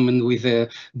certain moment with a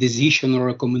decision or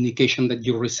a communication that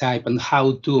you receive, and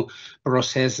how to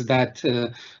process that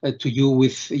to you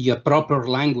with your proper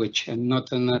language and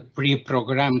not in a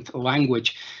pre-programmed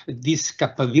language. This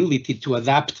capability to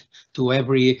adapt to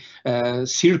every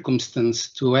circumstance,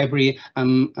 to every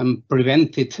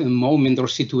unprevented moment or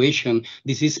situation.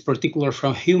 This is particular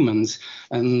from humans.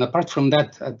 And apart from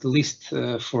that, at least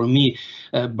for me,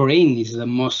 brain is the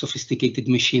most sophisticated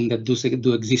machine that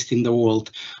do exist in the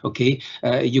world. Okay,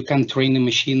 you can train a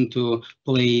machine to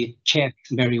play chess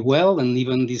very well, and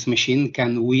even this machine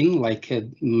can win, like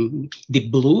Deep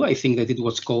Blue, I think that it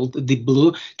was called Deep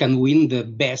Blue, can win the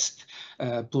best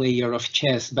player of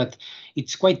chess. But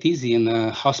it's quite easy in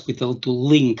a hospital to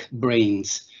link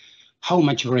brains. How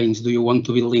much brains do you want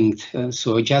to be linked?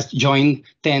 So just join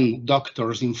 10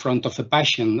 doctors in front of a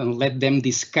patient and let them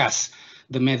discuss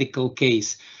the medical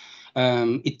case.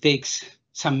 It takes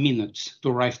some minutes to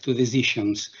arrive to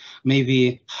decisions,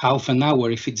 maybe half an hour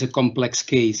if it's a complex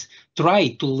case.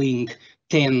 Try to link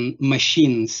 10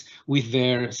 machines with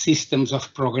their systems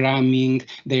of programming,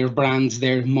 their brands,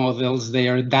 their models,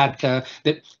 their data.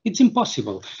 It's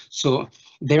impossible. So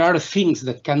there are things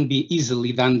that can be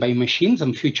easily done by machines,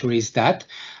 and future is that,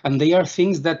 and they are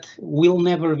things that will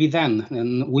never be done,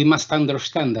 and we must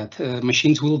understand that.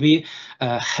 Machines will be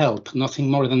help, nothing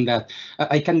more than that.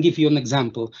 I can give you an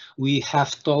example. We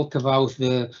have talked about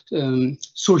the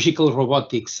surgical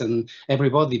robotics, and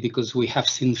everybody, because we have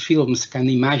seen films, can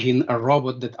imagine a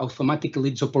robot that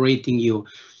automatically is operating you.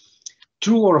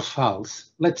 True or false?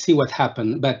 Let's see what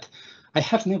happened. But I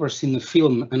have never seen a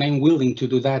film, and I'm willing to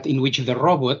do that, in which the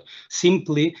robot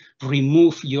simply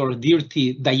remove your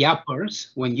dirty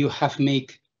diapers when you have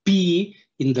make pee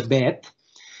in the bed,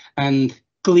 and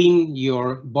clean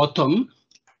your bottom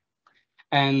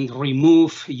and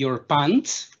remove your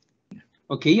pants.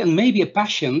 Okay, and maybe a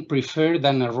patient prefer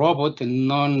than a robot, a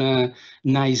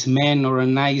non-nice man or a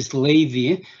nice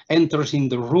lady enters in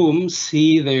the room,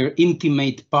 see their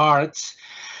intimate parts,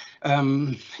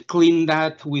 clean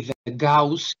that with a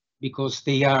gauze, because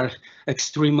they are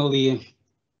extremely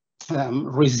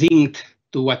resigned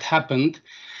to what happened.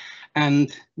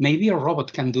 And maybe a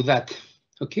robot can do that.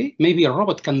 Okay, maybe a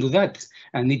robot can do that,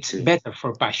 and it's better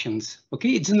for patients. Okay,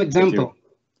 it's an example.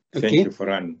 Thank you,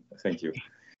 Ferran. Thank you.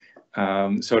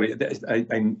 Sorry,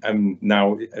 I'm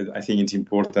now, I think it's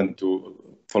important to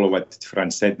follow what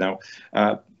Ferran said now.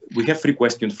 We have 3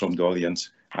 questions from the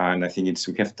audience, and I think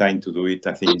we have time to do it.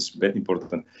 I think it's very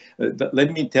important.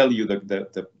 Let me tell you that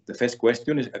the first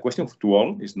question is a question to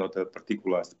all, it's not a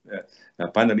particular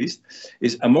panelist,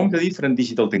 is among the different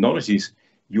digital technologies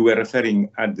you were referring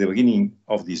at the beginning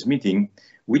of this meeting,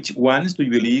 which ones do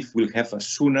you believe will have a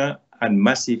sooner and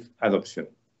massive adoption?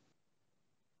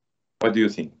 What do you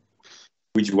think?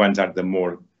 Which ones are the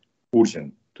more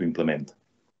urgent to implement?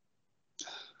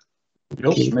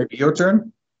 Jos, maybe your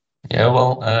turn. Yeah,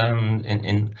 well,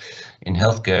 in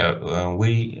healthcare,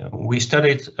 we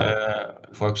studied,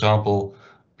 for example,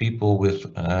 people with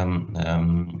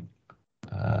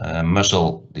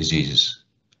muscle diseases,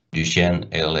 Duchenne,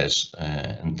 ALS,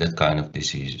 and that kind of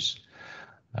diseases.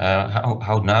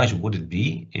 How nice would it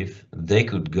be if they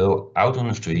could go out on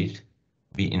the street,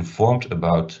 be informed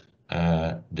about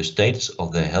the status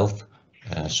of their health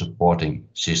supporting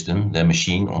system, their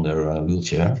machine on their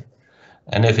wheelchair.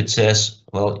 And if it says,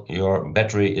 well, your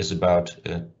battery is about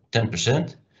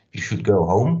 10%, you should go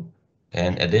home.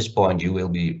 And at this point, you will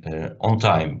be on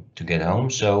time to get home.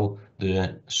 So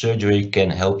the surgery can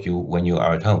help you when you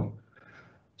are at home.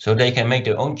 So they can make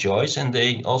their own choice, and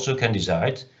they also can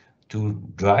decide to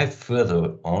drive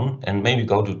further on and maybe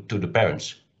go to the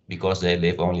parents because they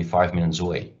live only 5 minutes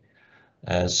away.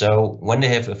 So when they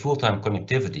have a full-time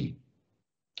connectivity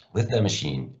with their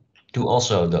machine to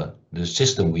also the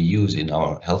system we use in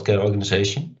our healthcare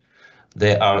organization,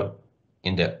 they are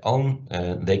in their own,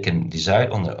 they can decide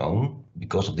on their own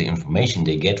because of the information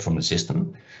they get from the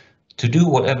system to do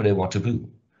whatever they want to do.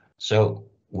 So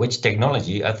which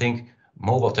technology, I think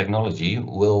mobile technology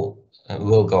will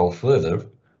go further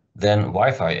than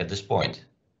Wi-Fi at this point.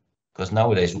 Because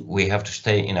nowadays we have to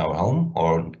stay in our home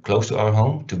or close to our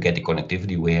home to get the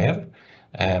connectivity we have.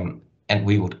 And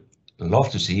we would love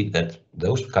to see that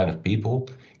those kind of people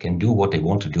can do what they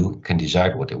want to do, can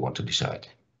decide what they want to decide.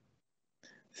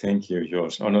 Thank you,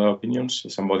 Jos. Other opinions?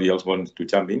 Somebody else wants to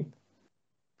jump in?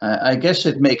 I guess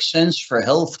it makes sense for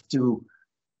health to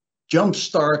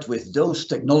jumpstart with those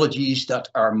technologies that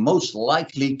are most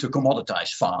likely to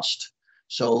commoditize fast.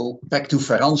 So back to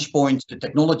Ferran's point, the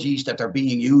technologies that are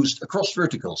being used across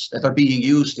verticals, that are being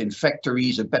used in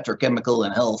factories and petrochemical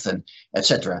and health and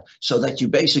etc. So that you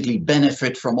basically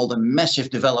benefit from all the massive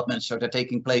developments that are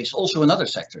taking place also in other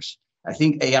sectors. I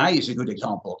think AI is a good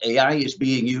example. AI is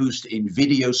being used in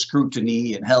video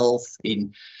scrutiny in health,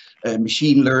 in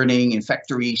machine learning in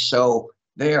factories. So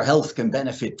their health can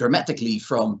benefit dramatically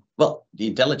from, well, the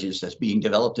intelligence that's being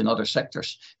developed in other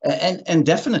sectors. And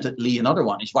definitely another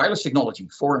one is wireless technology,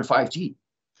 4 and 5G.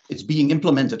 It's being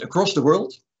implemented across the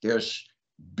world. There's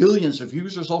billions of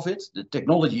users of it. The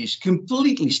technology is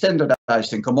completely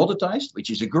standardized and commoditized, which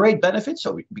is a great benefit.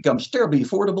 So it becomes terribly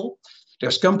affordable.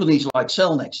 There's companies like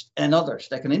Cellnex and others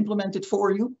that can implement it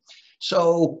for you.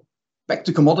 So back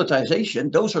to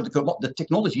commoditization, those are the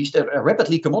technologies that are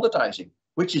rapidly commoditizing,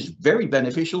 which is very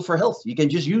beneficial for health. You can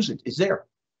just use it. It's there.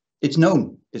 It's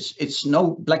known. It's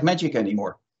no black magic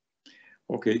anymore.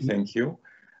 Okay, thank you.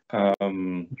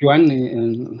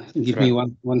 Joan, give me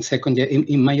one second.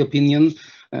 In my opinion,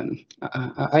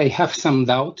 I have some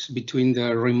doubts between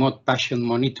the remote patient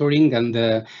monitoring and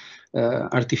the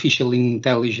artificial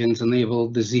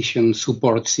intelligence-enabled decision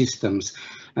support systems,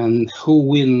 and who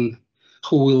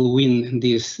will win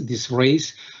this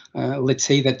race. Let's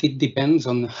say that it depends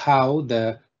on how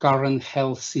the current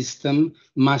health system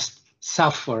must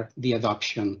suffer the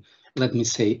adoption. Let me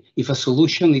say, if a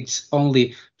solution is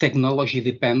only technology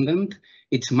dependent,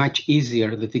 it's much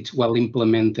easier that it's well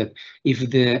implemented. If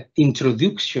the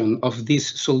introduction of this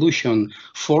solution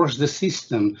forces the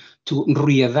system to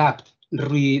readapt,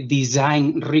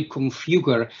 redesign,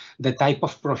 reconfigure the type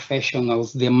of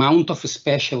professionals, the amount of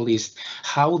specialists,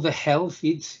 how the health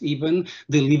is even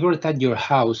delivered at your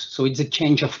house. So it's a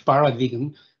change of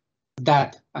paradigm,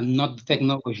 that and not the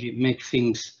technology make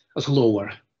things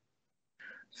slower.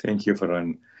 Thank you,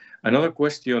 Ferran. Another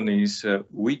question is,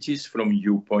 which is, from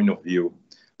your point of view,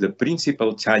 the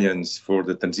principal challenge for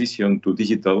the transition to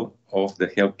digital of the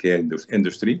healthcare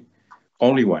industry?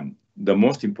 Only one, the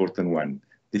most important one.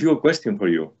 Difficult question for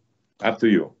you. Up to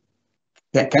you.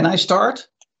 Yeah, can I start?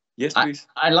 Yes, please.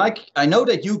 I know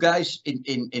that you guys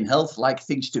in health like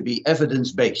things to be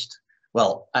evidence-based.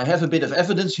 Well, I have a bit of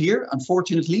evidence here,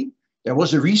 unfortunately. There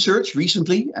was a research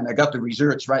recently, and I got the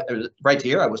research right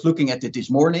here. I was looking at it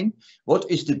this morning. What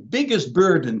is the biggest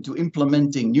burden to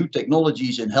implementing new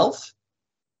technologies in health?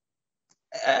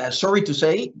 Sorry to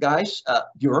say, guys,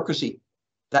 bureaucracy.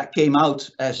 That came out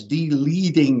as the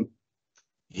leading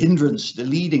hindrance, the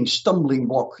leading stumbling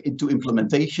block into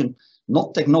implementation.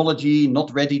 Not technology,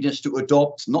 not readiness to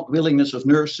adopt, not willingness of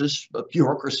nurses, but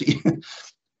bureaucracy.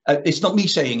 It's not me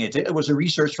saying it. It was a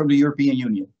research from the European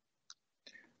Union.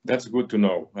 That's good to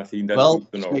know. I think that's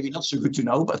good to know. Maybe not so good to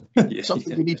know, but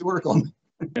something we need to work on.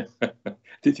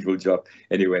 Difficult job.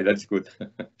 Anyway, that's good.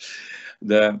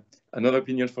 Another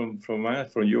opinion from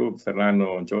you,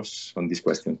 Fernando and Josh, on this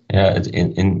question. Yeah,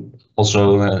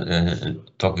 also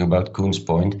talking about Koen's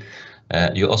point,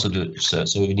 you also do so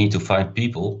you need to find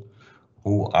people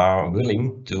who are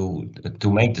willing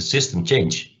to make the system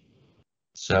change.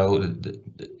 So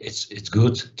it's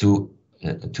good to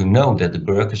know that the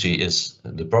bureaucracy is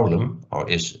the problem or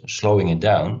is slowing it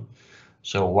down.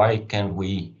 So why can't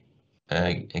we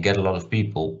get a lot of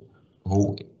people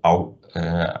who are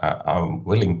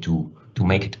willing to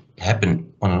make it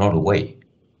happen on another way?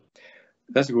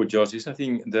 That's good, George. I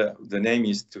think the name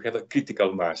is to have a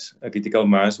critical mass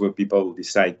where people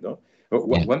decide. No,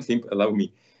 one thing, allow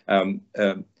me. In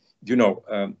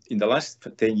the last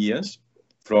 10 years,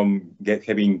 from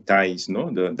having ties,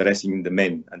 the dressing the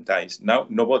men and ties, now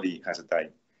nobody has a tie.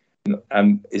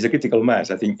 It's a critical mass.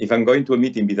 I think if I'm going to a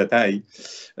meeting with a tie,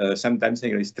 sometimes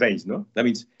it's strange, no? That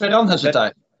means Ferran has a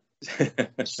tie.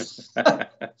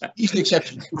 He's the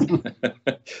exception.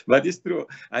 But it's true.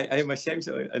 I am ashamed,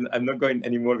 and I'm not going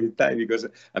anymore with tie because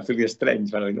I'm feeling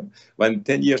strange. When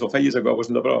 10 years or 5 years ago,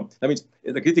 wasn't a problem. That means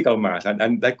the critical mass,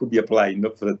 and that could be applied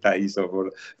not for the ties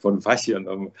or for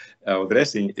fashion or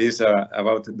dressing, is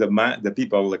about the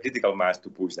people, the critical mass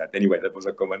to push that. Anyway, that was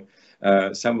a comment.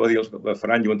 Somebody else,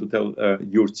 Ferran, you want to tell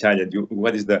your challenge?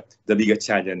 What is the bigger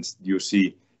challenge you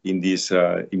see in this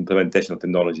implementation of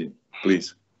technology?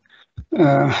 Please.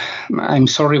 I'm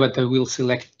sorry, but I will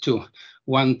select two,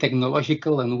 one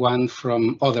technological and one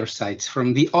from other sides.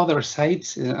 From the other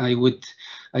sides, I would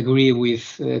agree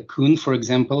with Koen, for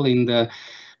example, in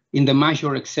the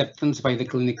major acceptance by the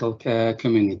clinical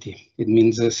community. It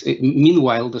means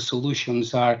meanwhile, the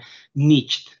solutions are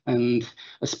niched and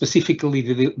specifically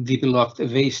developed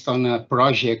based on a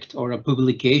project or a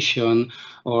publication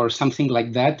or something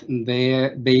like that.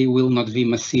 They will not be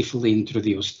massively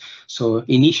introduced. So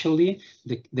initially,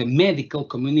 the medical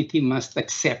community must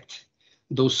accept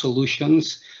those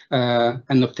solutions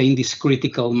and obtain this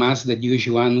critical mass that you,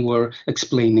 Joan, were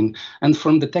explaining. And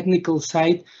from the technical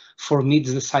side, for me,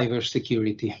 it's the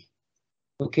cybersecurity.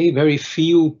 Okay, very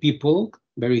few people,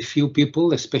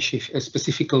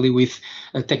 specifically with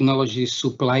technology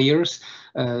suppliers,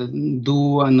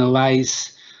 do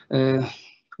analyze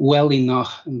well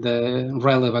enough the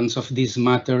relevance of this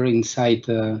matter inside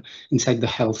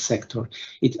the health sector.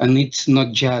 And it's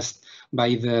not just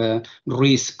by the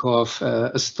risk of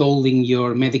stalling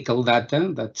your medical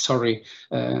data, that, sorry,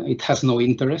 it has no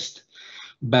interest,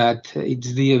 but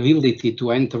it's the ability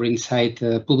to enter inside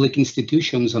public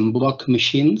institutions and block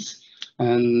machines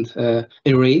and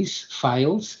erase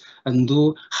files and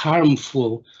do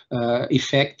harmful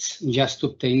effects just to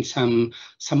obtain some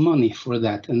money for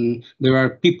that. And there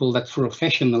are people that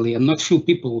professionally, and not few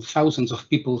people, thousands of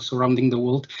people surrounding the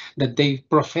world, that they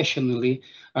professionally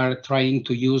are trying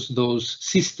to use those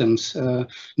systems,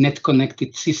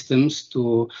 net-connected systems,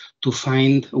 to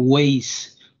find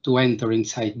ways to enter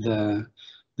inside the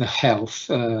health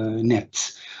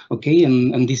nets. Okay,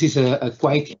 and this is a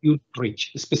quite huge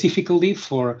reach, specifically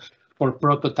for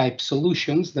prototype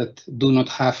solutions that do not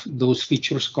have those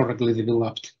features correctly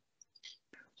developed.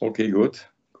 Okay, good.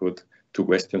 Two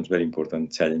questions, very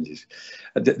important challenges.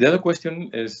 The other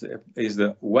question is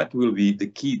what will be the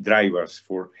key drivers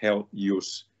for health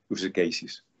use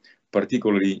cases,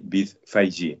 particularly with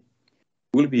 5G?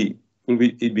 Will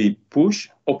it be push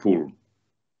or pull?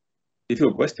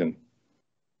 Difficult question.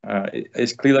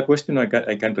 Is clear the question? I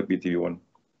can repeat if you want.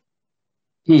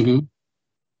 Mm-hmm.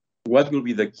 What will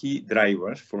be the key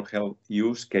drivers for health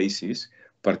use cases,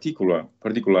 particular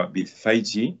with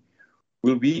 5G?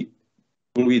 Will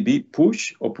it be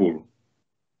push or pull?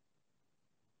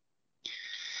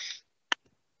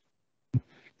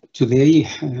 Today,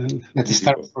 let's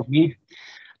start for me.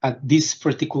 At this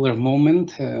particular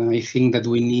moment, I think that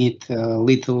we need a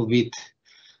little bit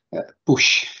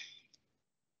push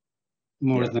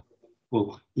more than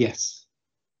pull. Yes.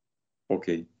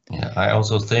 Okay. Yeah, I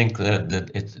also think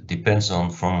that it depends on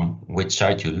from which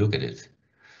side you look at it.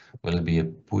 Will it be a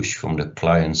push from the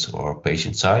clients or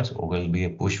patient side, or will it be a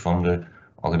push from the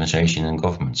organization and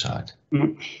government side?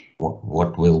 Mm.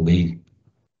 What will be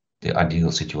the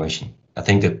ideal situation? I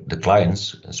think that the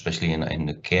clients, especially in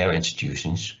the care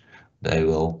institutions, they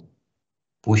will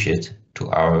push it to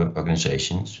our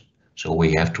organizations, so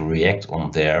we have to react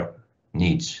on their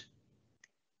needs.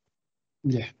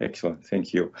 Yeah. Excellent.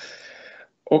 Thank you.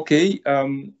 Okay,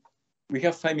 we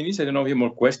have 5 minutes. I don't know if you have more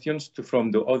questions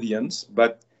from the audience,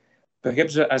 but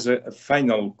perhaps as a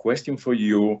final question for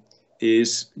you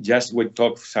is just we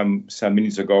talked some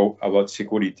minutes ago about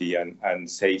security and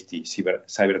safety,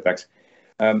 cyber attacks.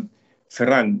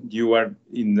 Ferran, you are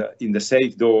in the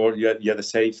safe door. You are the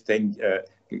safe thing,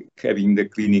 having the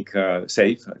clinic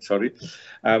safe. Sorry.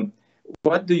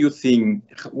 What do you think?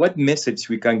 What message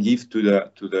we can give to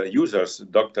the users,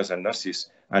 doctors and nurses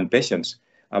and patients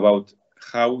about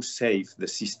how safe the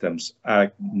systems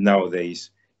are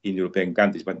nowadays in European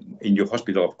countries, but in your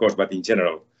hospital, of course, but in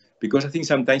general? Because I think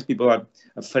sometimes people are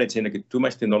afraid saying okay, too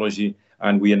much technology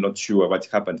and we are not sure what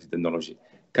happens to technology.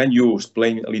 Can you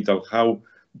explain a little how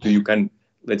you can,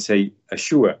 let's say,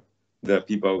 assure the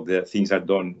people that things are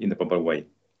done in the proper way?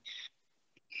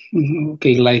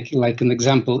 Okay, like an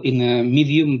example, in a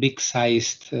medium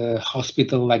big-sized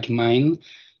hospital like mine,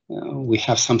 we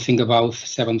have something about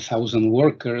 7,000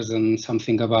 workers and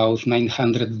something about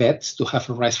 900 beds to have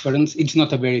a reference. It's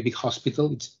not a very big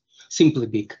hospital. It's simply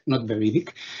big, not very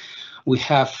big. We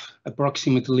have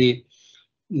approximately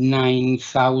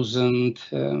 9,000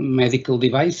 medical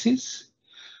devices.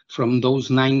 From those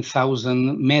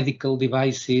 9,000 medical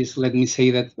devices, let me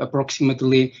say that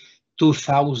approximately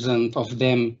 2,000 of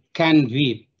them can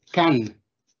be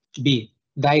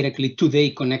directly today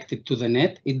connected to the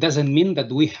net. It doesn't mean that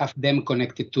we have them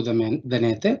connected to the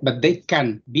net, but they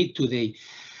can be today.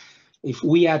 If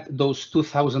we add those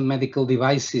 2,000 medical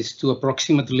devices to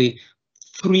approximately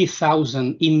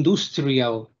 3,000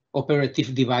 industrial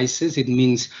operative devices, it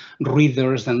means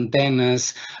readers,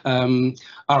 antennas,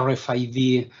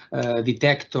 RFID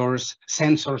detectors,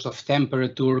 sensors of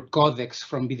temperature, codecs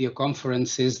from video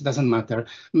conferences, doesn't matter.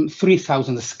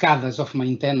 3,000 SCADAs of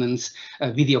maintenance,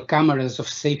 video cameras of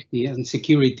safety and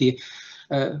security.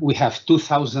 We have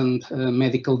 2,000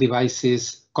 medical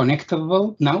devices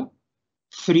connectable now.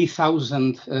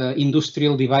 3,000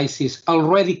 industrial devices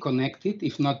already connected.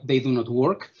 If not, they do not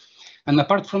work. And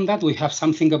apart from that, we have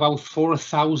something about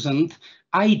 4,000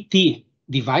 IT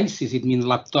devices. It means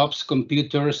laptops,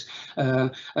 computers,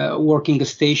 working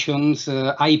stations,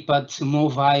 iPads,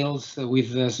 mobiles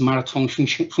with smartphone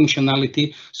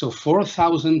functionality. So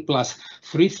 4,000 plus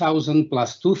 3,000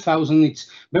 plus 2,000, it's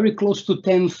very close to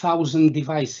 10,000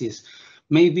 devices.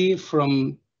 Maybe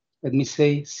from, let me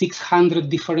say, 600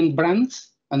 different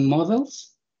brands and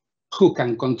models. Who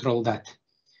can control that?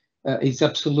 is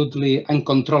absolutely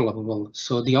uncontrollable.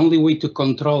 So the only way to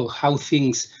control how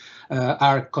things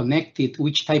are connected,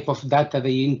 which type of data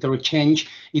they interchange,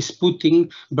 is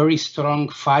putting very strong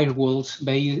firewalls,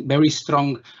 very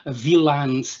strong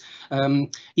VLANs,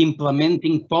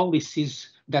 implementing policies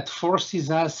that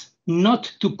forces us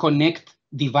not to connect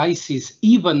devices,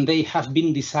 even they have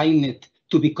been designed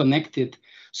to be connected.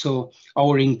 So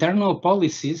our internal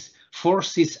policies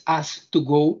forces us to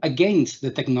go against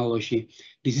the technology.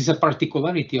 This is a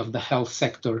particularity of the health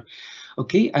sector.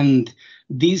 Okay, and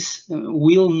this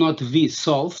will not be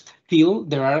solved till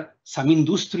there are some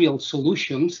industrial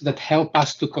solutions that help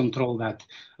us to control that.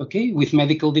 Okay, with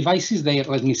medical devices,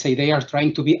 let me say, they are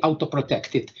trying to be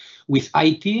auto-protected. With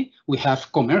IT, we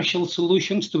have commercial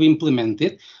solutions to implement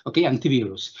it. Okay,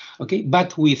 antivirus. Okay,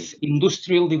 but with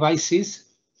industrial devices,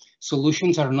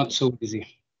 solutions are not so easy.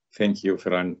 Thank you,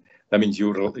 Ferran. That means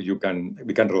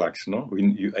we can relax, no?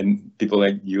 And people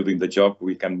like you doing the job,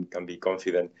 we can be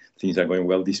confident things are going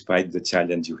well despite the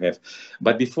challenge you have.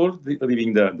 But before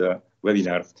leaving the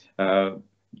webinar,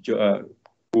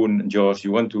 Koen, Josh,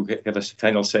 you want to have a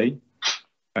final say?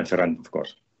 And Ferran, of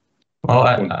course. Well,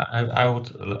 I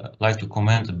would like to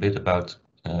comment a bit about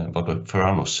what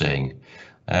Ferran was saying.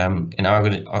 In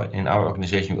our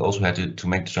organization, we also had to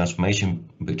make the transformation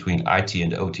between IT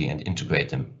and OT and integrate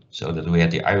them, so that we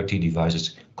had the IoT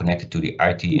devices connected to the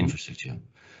IT infrastructure.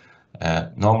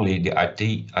 Normally, the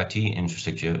IT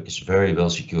infrastructure is very well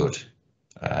secured,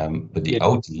 but the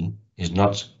OT is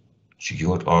not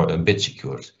secured or a bit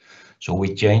secured. So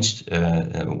we changed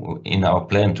in our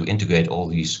plan to integrate all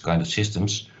these kind of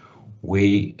systems.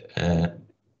 We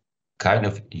kind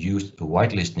of used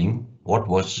whitelisting what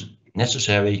was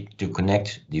necessary to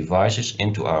connect devices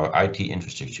into our IT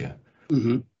infrastructure,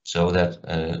 so that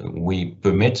we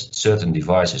permit certain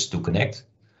devices to connect,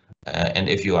 and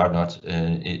if you are not,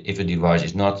 if a device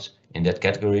is not in that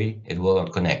category, it will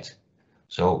not connect.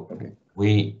 So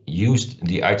we used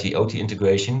the IT-OT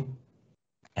integration,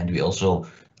 and we also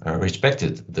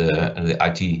respected the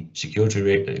IT security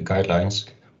guidelines,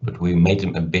 but we made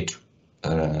them a bit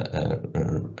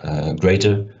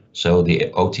greater, so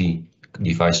the OT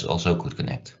devices also could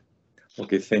connect.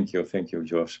 Okay, thank you,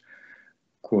 Josh.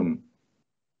 Koen,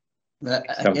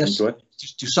 yes,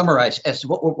 to summarize, as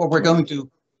what we're going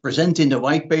to present in the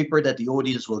white paper that the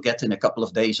audience will get in a couple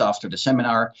of days after the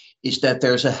seminar is that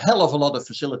there's a hell of a lot of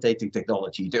facilitating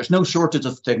technology. There's no shortage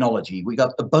of technology. We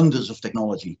got abundance of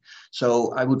technology.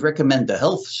 So I would recommend the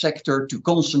health sector to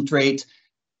concentrate,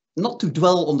 not to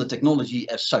dwell on the technology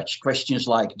as such. Questions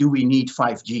like, do we need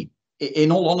 5G?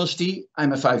 In all honesty,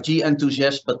 I'm a 5G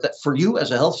enthusiast, but that for you as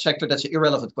a health sector, that's an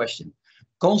irrelevant question.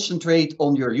 Concentrate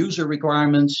on your user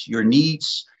requirements, your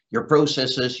needs, your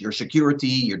processes, your security,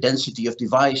 your density of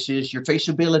devices, your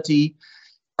traceability.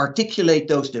 Articulate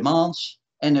those demands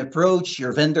and approach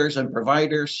your vendors and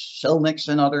providers, Cellnex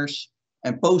and others,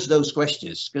 and pose those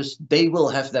questions because they will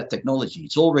have that technology.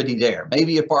 It's already there.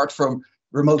 Maybe apart from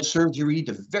remote surgery,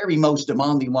 the very most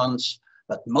demanding ones,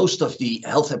 but most of the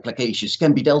health applications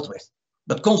can be dealt with.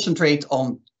 But concentrate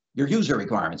on your user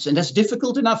requirements. And that's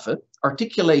difficult enough,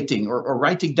 articulating or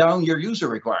writing down your user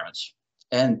requirements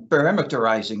and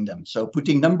parameterizing them. So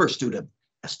putting numbers to them,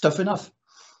 that's tough enough.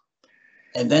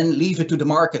 And then leave it to the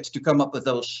market to come up with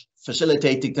those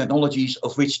facilitating technologies,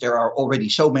 of which there are already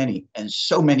so many and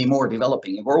so many more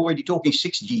developing. And we're already talking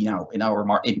 6G now in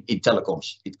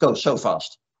telecoms. It goes so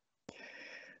fast.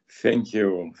 Thank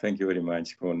you very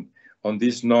much, Koen. On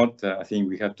this note, I think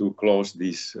we have to close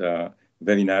this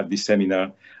webinar, this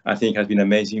seminar. I think it has been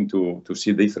amazing to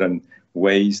see different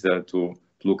ways to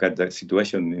look at the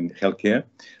situation in healthcare,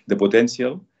 the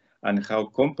potential, and how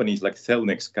companies like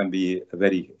Cellnex can be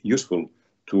very useful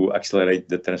to accelerate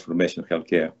the transformation of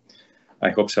healthcare.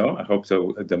 I hope so. I hope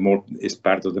so. The more is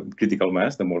part of the critical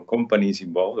mass, the more companies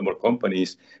involved, the more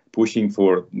companies pushing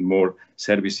for more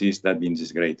services. That means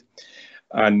it's great.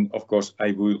 And of course,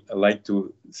 I would like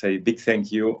to say a big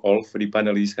thank you. All three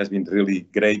panelists has been really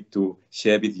great to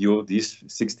share with you. This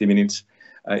 60 minutes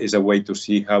is a way to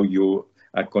see how you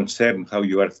are concerned, how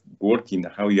you are working,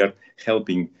 how you are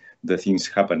helping the things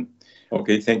happen.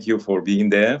 Okay, thank you for being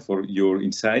there, for your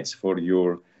insights, for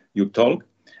your talk.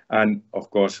 And of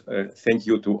course, thank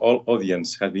you to all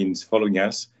audience who have been following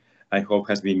us. I hope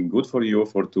has been good for you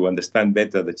to understand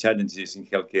better the challenges in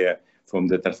healthcare from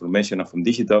the transformation from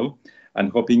digital, and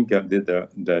hoping that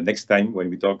the next time when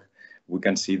we talk, we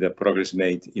can see the progress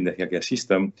made in the healthcare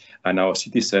system and our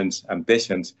citizens and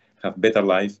patients have better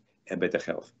life and better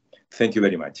health. Thank you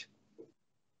very much.